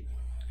called you,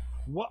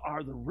 what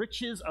are the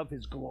riches of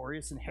his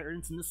glorious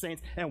inheritance in the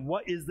saints, and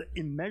what is the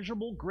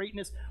immeasurable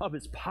greatness of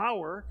his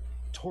power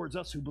towards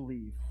us who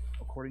believe,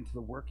 according to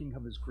the working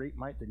of his great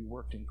might that he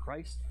worked in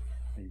Christ,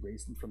 and he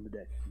raised him from the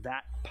dead.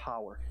 That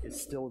power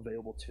is still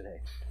available today.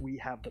 We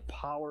have the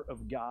power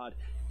of God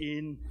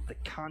in the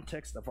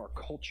context of our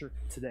culture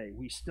today.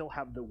 We still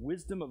have the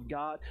wisdom of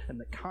God in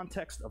the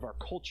context of our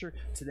culture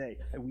today.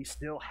 And we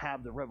still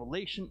have the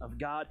revelation of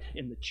God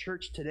in the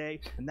church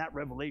today. And that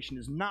revelation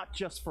is not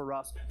just for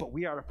us, but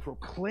we are to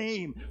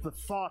proclaim the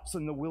thoughts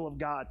and the will of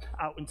God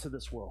out into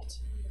this world.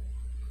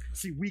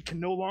 See, we can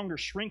no longer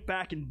shrink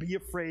back and be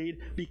afraid,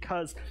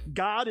 because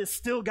God is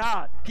still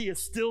God. He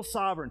is still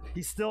sovereign.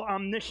 He's still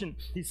omniscient.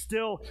 He's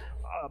still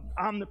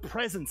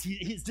omnipresent.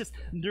 He's just,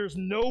 there's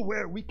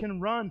nowhere we can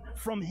run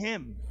from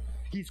him.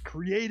 He's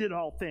created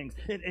all things.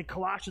 In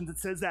Colossians, it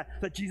says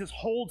that Jesus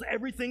holds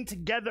everything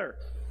together.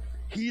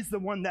 He's the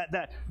one that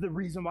the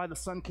reason why the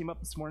sun came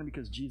up this morning,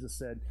 because Jesus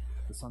said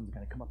the sun's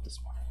going to come up this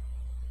morning.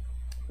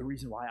 The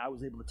reason why I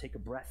was able to take a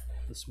breath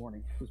this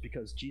morning was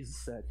because Jesus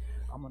said,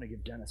 I'm going to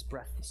give Dennis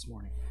breath this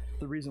morning.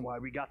 The reason why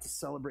we got to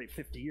celebrate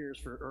 50 years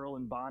for Earl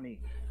and Bonnie,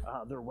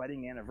 their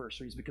wedding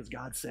anniversary, is because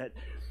God said,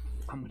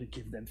 I'm going to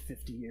give them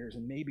 50 years,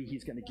 and maybe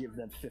he's going to give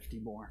them 50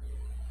 more.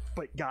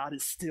 But God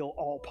is still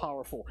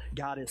all-powerful.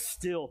 God is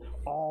still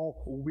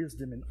all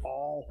wisdom and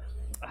all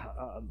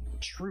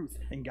truth.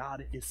 And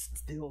God is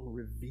still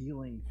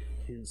revealing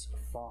his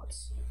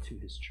thoughts to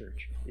his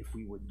church if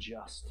we would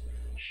just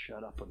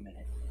shut up a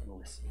minute and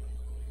listen.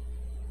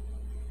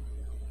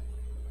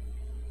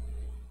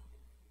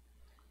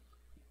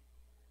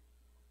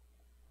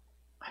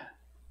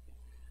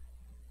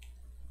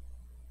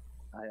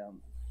 I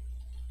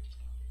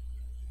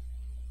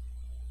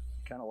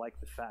kind of like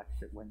the fact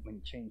that when you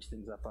change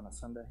things up on a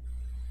Sunday,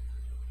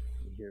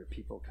 you hear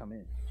people come in.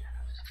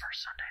 It's the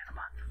first Sunday of the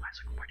month. Why is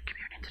it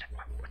communion today?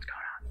 What's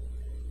going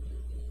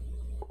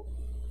on?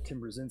 Tim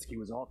Brzezinski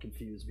was all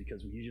confused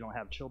because we usually don't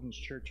have children's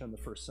church on the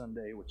first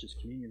Sunday, which is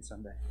Communion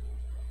Sunday.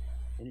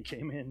 And he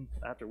came in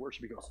after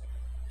worship. He goes,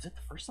 is it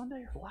the first Sunday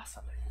or the last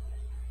Sunday?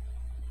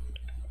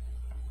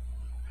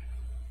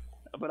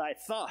 But I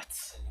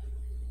thought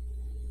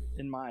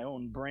in my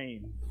own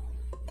brain,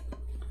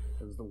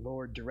 as the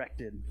Lord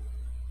directed,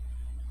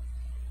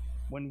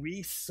 when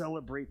we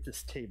celebrate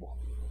this table,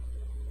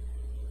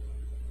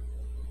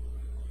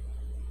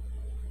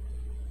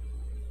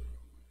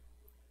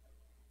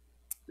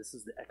 this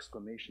is the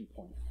exclamation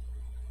point.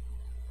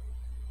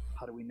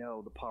 How do we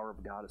know the power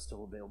of God is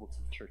still available to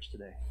the church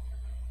today?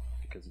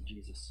 Because of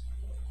Jesus.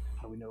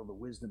 How do we know the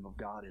wisdom of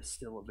God is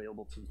still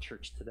available to the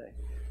church today?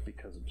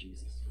 Because of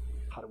Jesus.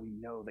 How do we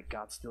know that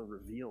God still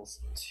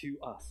reveals to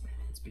us?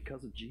 It's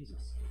because of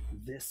Jesus.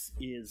 This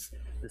is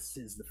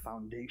the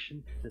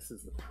foundation. This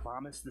is the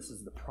promise. This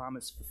is the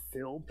promise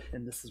fulfilled.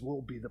 And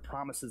will be the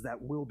promises that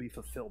will be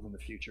fulfilled in the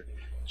future.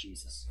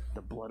 Jesus,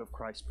 the blood of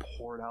Christ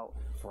poured out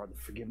for the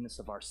forgiveness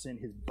of our sin.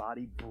 His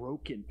body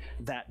broken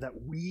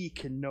that we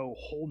can know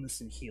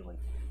wholeness and healing.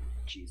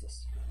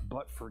 Jesus.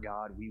 But for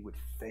God, we would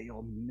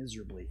fail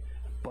miserably.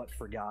 But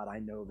for God, I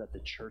know that the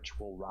church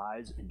will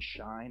rise and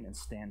shine and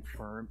stand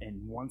firm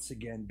and once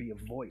again be a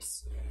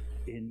voice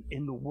in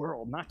the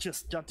world, not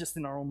just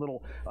in our own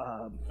little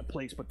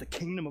place, but the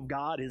kingdom of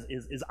God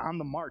is on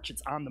the march.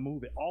 It's on the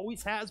move. It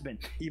always has been,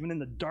 even in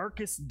the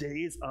darkest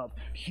days of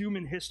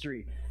human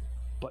history.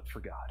 But for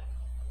God.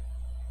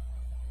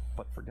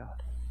 But for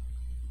God.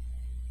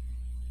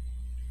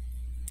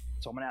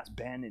 So I'm going to ask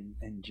Ben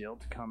and Jill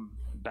to come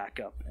back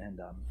up,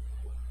 and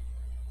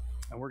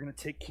we're going to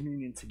take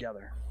communion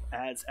together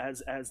as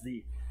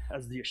the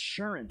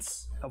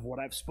assurance of what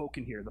I've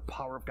spoken here, the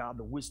power of God,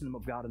 the wisdom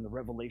of God, and the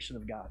revelation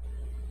of God.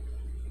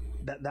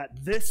 That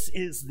this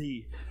is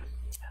the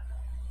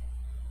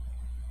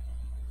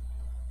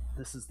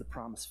this is the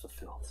promise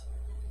fulfilled.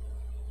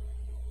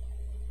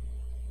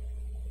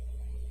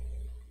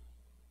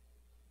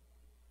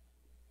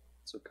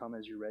 So come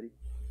as you're ready,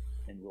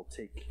 and we'll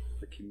take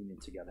the communion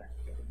together.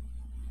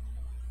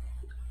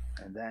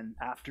 And then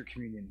after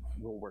communion,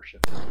 we'll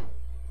worship.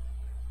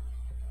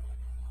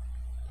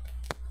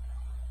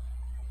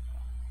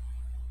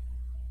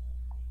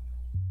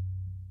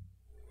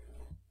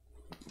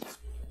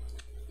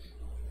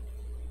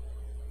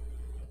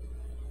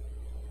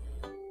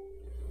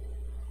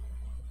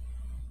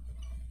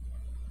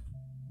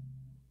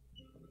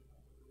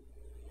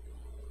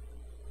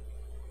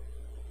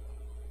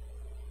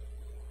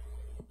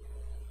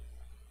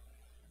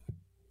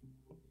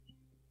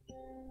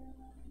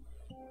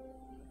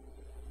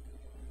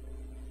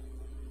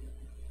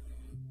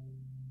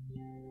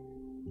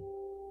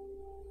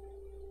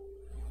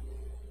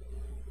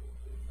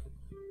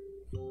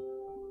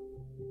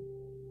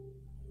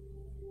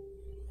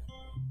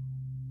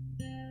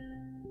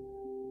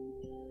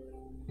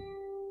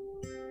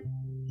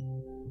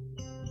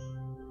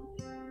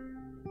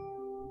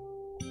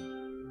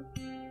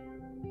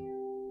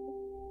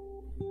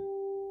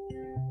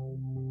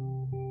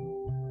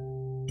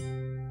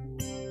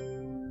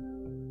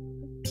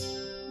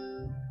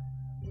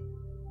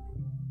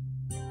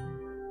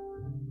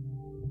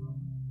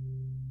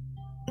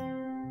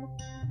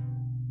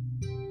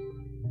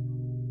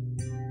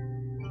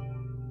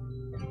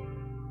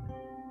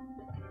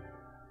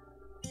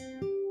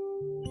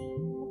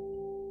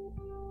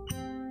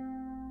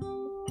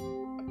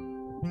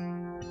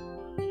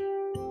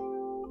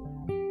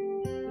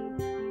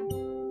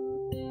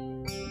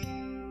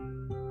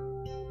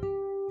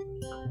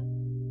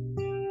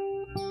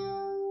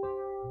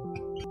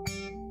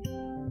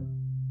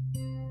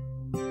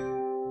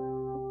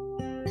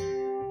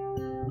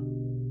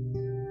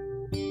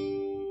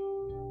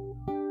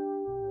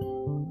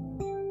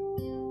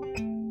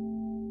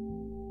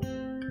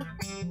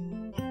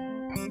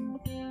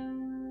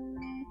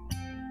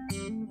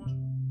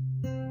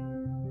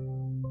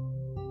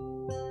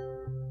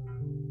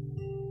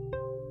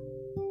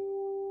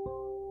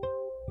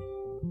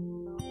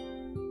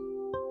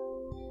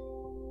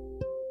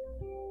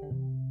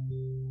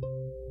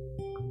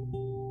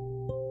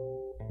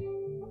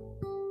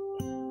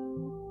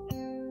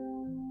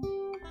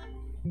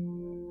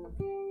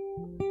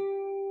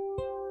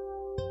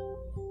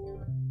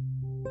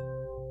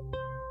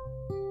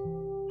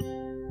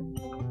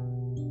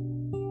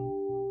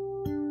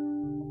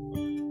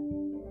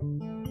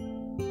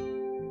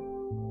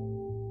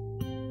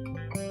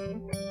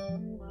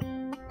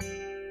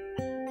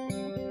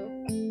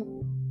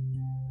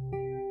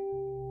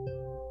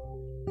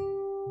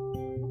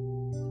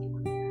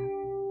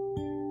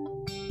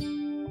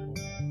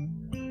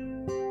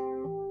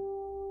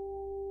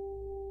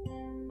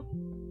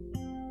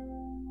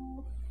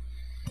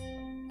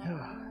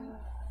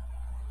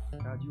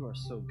 God, you are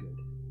so good.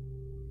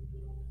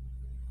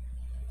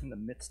 In the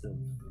midst of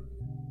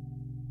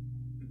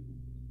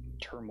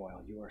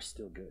turmoil, you are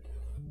still good.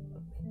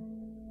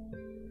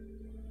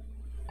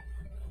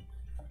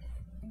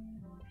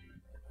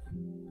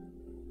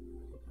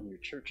 When your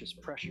church is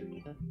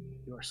pressured,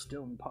 you are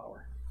still in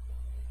power.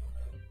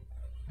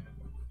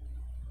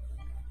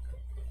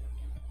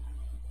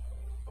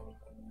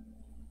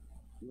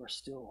 You are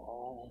still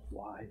all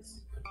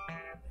wise,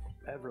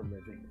 ever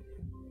living.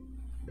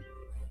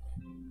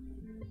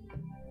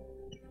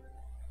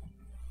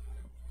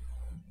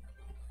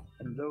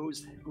 And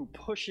those who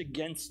push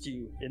against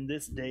you in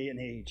this day and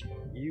age,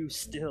 you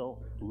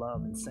still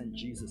love and sent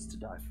Jesus to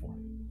die for.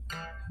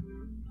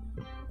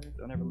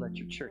 Don't ever let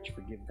your church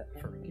forget that.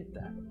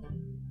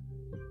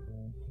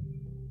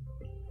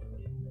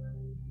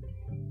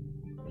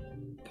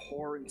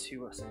 Pour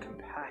into us a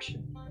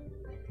compassion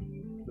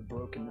for the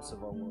brokenness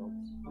of our world,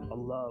 a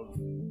love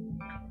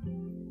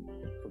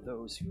for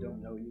those who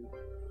don't know you,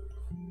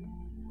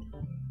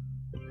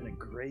 and a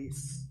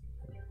grace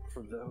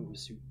for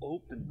those who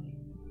openly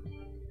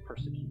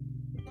persecute.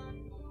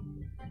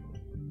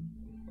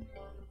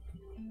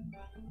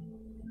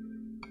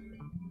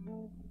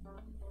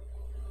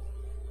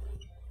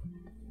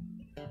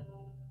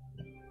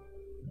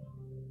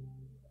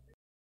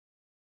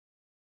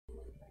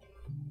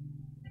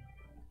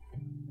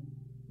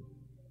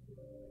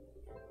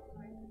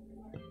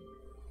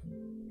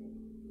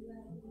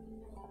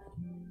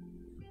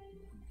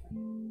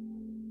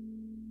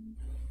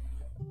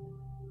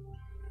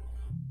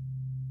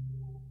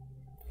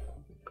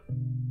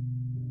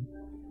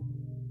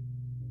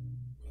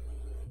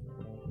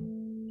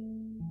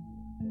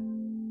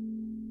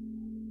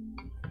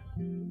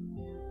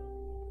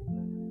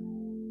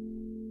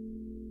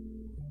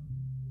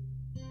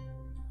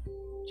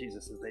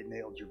 Jesus, as they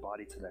nailed your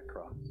body to that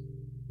cross,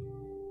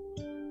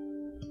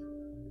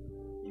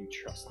 you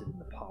trusted in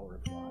the power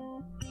of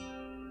God.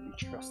 You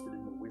trusted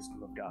in the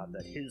wisdom of God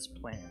that His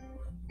plan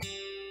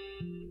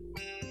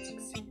would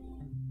succeed.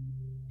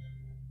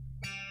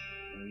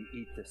 And we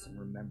eat this in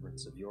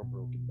remembrance of your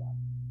broken body.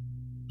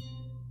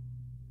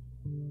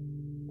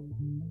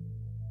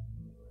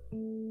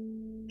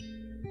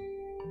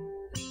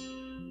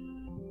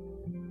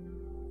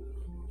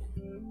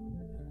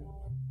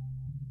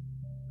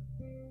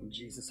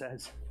 Jesus,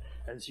 as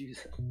you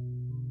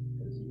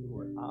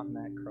were on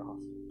that cross,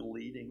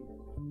 bleeding,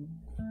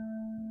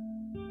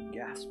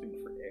 gasping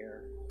for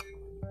air,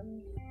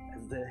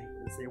 as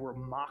they were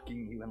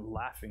mocking you and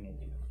laughing at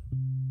you,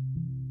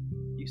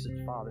 you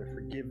said, Father,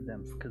 forgive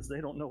them because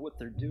they don't know what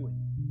they're doing.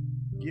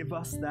 Give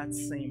us that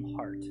same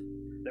heart,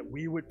 that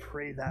we would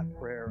pray that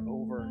prayer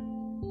over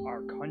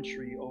our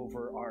country,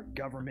 over our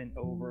government,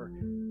 over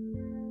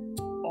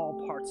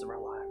all parts of our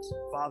lives.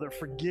 Father,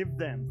 forgive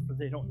them, for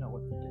they don't know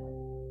what they're doing.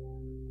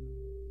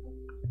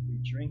 We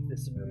drink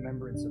this in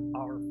remembrance of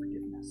our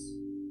forgiveness,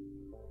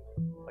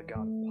 a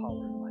God of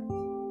power and might.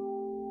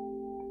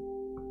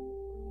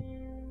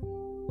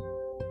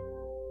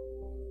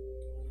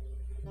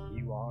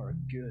 You are a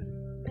good,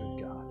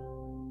 good God.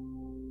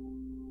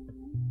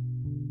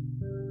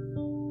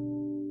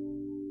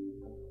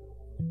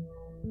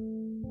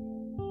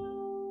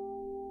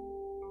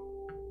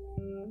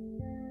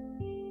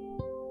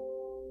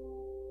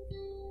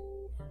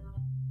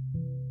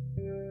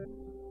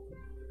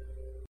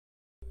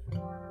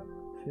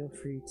 Feel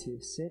free to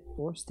sit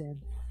or stand.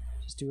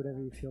 Just do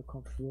whatever you feel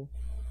comfortable.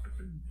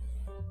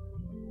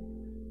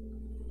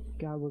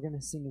 God, we're going to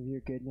sing of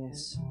your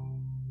goodness.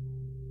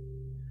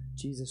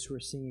 Jesus, we're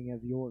singing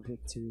of your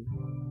victory.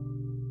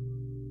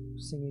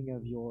 Singing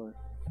of your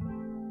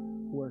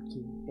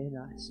working in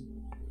us.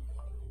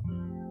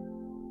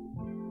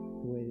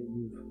 The way that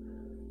you've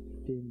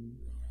been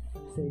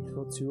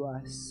faithful to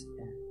us.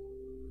 And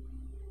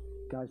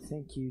God,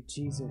 thank you,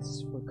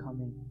 Jesus, for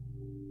coming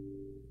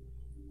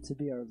to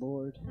be our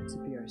Lord, to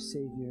be our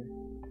Savior.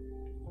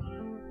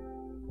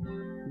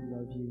 We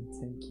love you.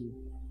 Thank you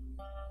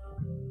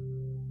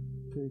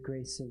for the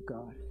grace of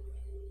God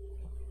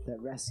that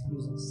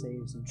rescues and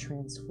saves and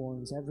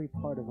transforms every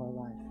part of our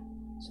life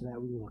so that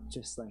we look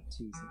just like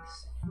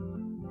Jesus.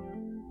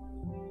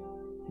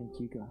 Thank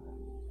you, God.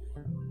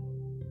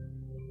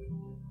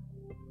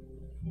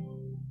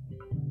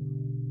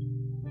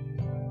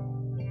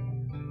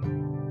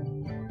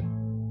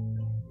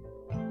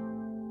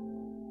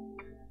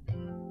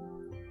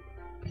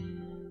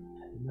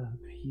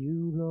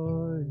 You,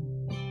 Lord,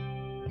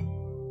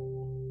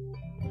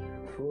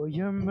 for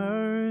your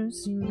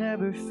mercy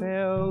never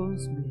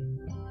fails me,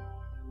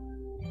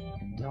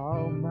 and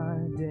all my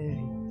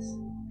days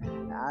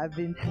I've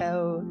been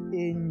held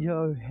in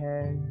your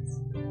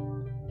hands.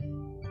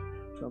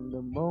 From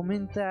the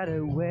moment that I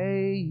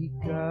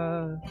wake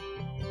up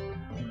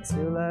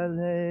until I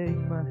lay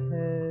my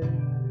head,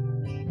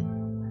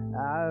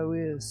 I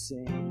will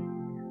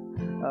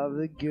sing of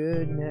the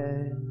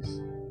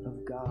goodness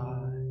of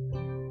God.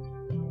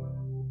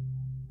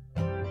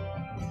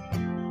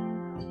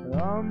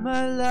 All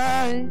my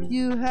life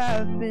you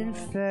have been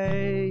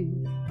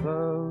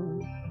faithful.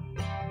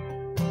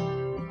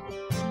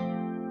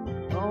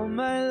 All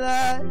my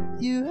life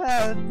you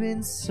have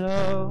been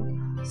so,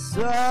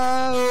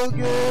 so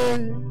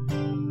good.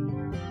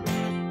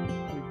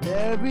 With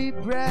every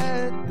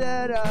breath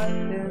that I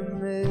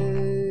am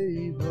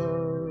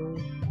able,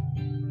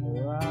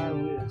 oh, I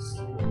will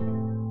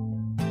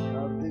sing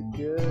of the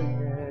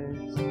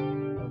goodness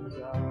of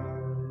God.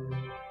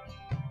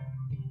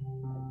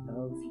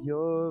 Of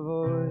your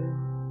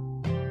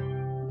voice,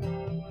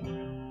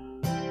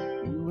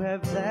 you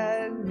have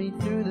led me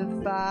through the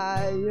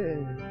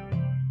fire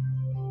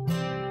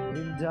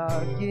in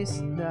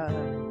darkest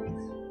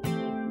nights.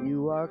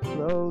 You are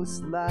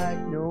close like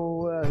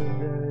no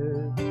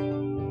other. I've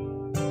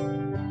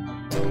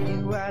known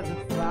you as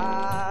a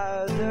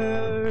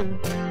father,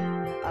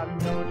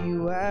 I've known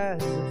you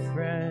as a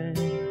friend,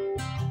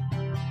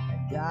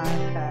 and I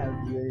have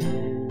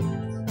lived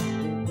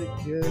in the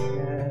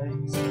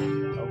goodness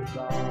of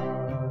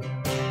God.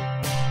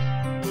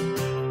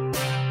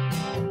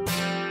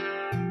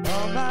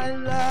 All my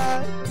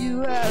life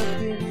you have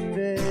been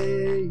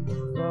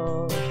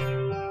faithful.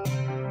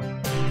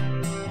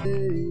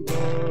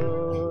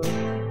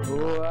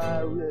 Oh,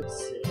 I will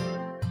sing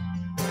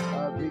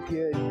of the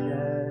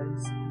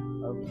goodness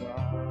of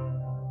God.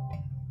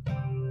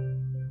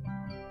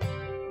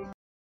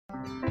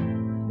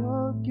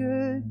 Your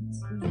goodness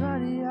is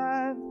running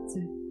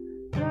after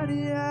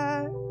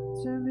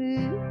me.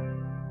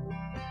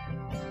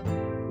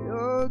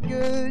 Your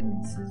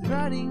goodness is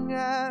running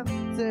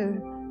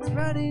after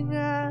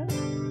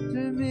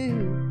me.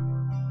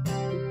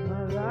 With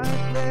my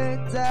life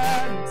laid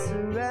down and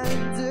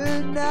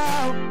surrendered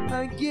now,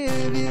 I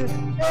give you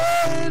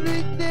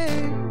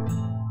everything.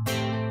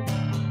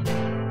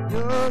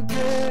 Your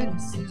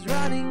goodness is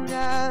running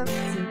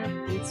after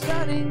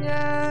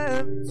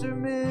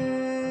me.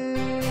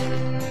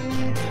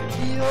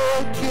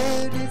 Your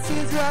goodness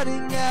is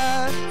running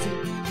after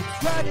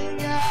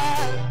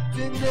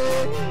me.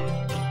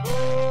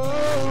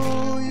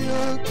 Oh,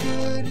 your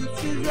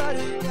goodness is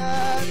running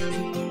after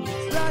me.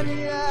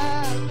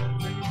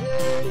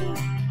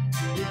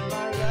 With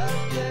my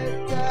life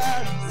laid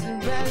down,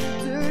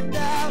 surrendered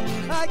now,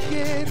 I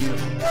give you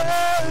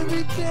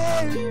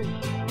everything.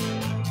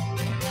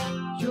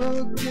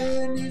 Your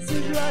goodness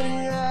is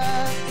running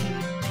after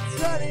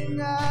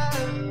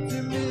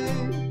me.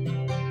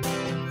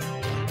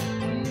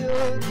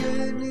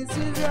 goodness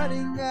is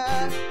running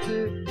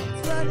after,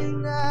 it's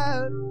running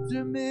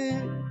after me.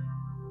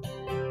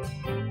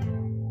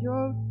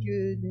 Your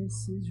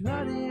goodness is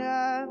running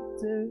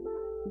after,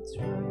 it's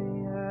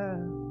running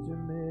after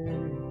me.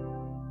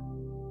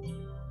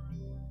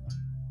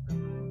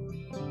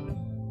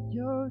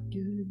 Your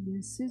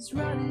goodness is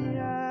running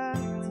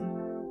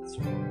after, it's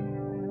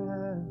running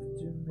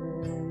after me.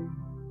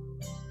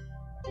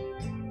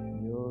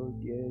 Your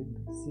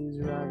goodness is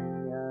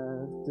running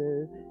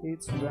after,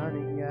 it's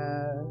running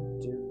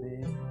after me.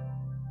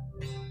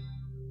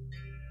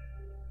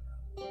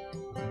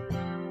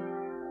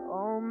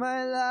 All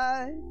my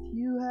life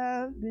you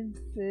have been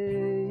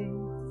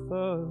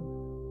faithful.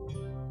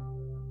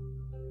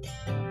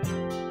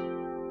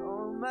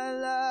 All my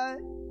life,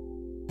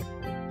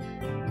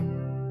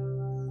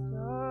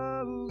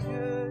 so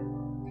good.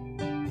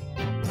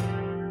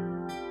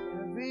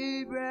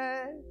 Every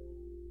breath,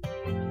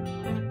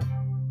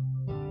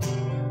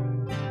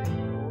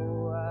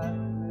 oh, I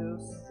will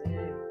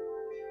sing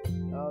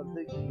of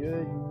the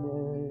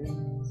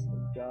goodness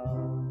of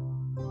God.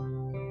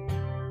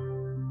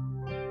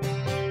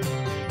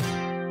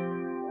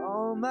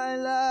 All my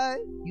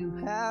life you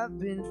have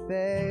been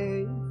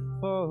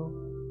faithful.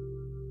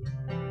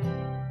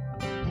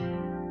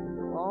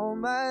 All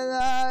my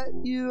life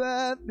you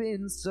have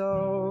been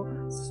so,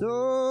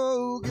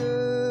 so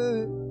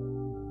good.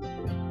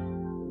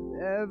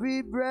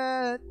 Every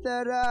breath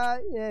that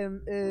I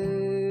am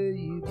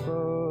able,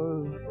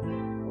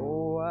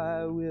 oh,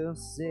 I will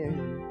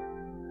sing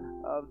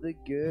of the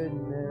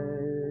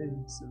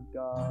goodness of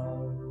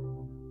God.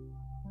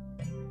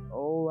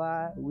 Oh,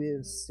 I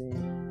will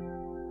sing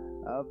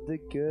of the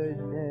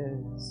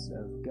goodness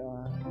of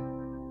God.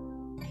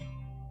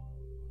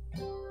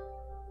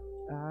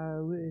 I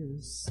will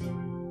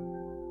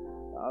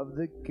sing of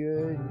the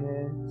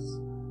goodness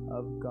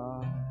of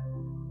God.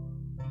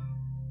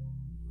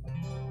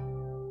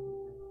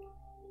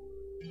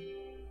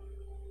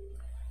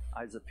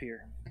 Eyes up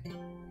here.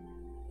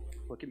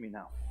 Look at me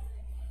now.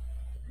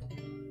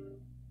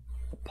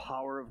 The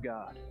power of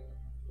God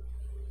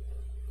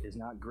is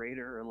not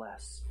greater or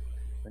less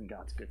than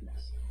God's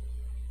goodness.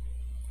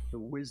 The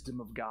wisdom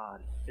of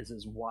God is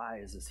as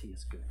wise as He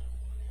is good.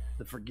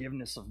 The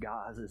forgiveness of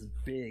God is as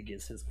big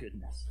as His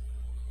goodness.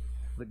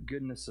 The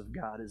goodness of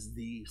God is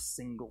the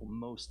single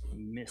most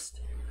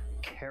missed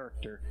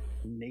character,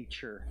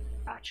 nature,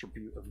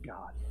 attribute of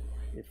God.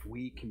 If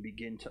we can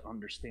begin to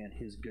understand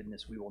His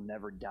goodness, we will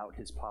never doubt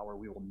His power.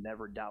 We will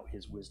never doubt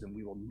His wisdom.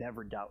 We will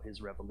never doubt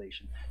His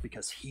revelation,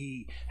 because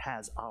He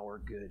has our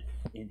good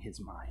in His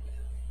mind.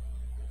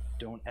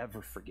 Don't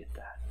ever forget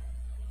that.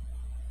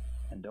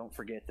 And don't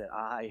forget that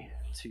I,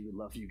 too,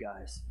 love you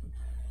guys.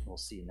 We'll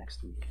see you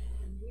next week.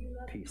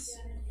 Peace.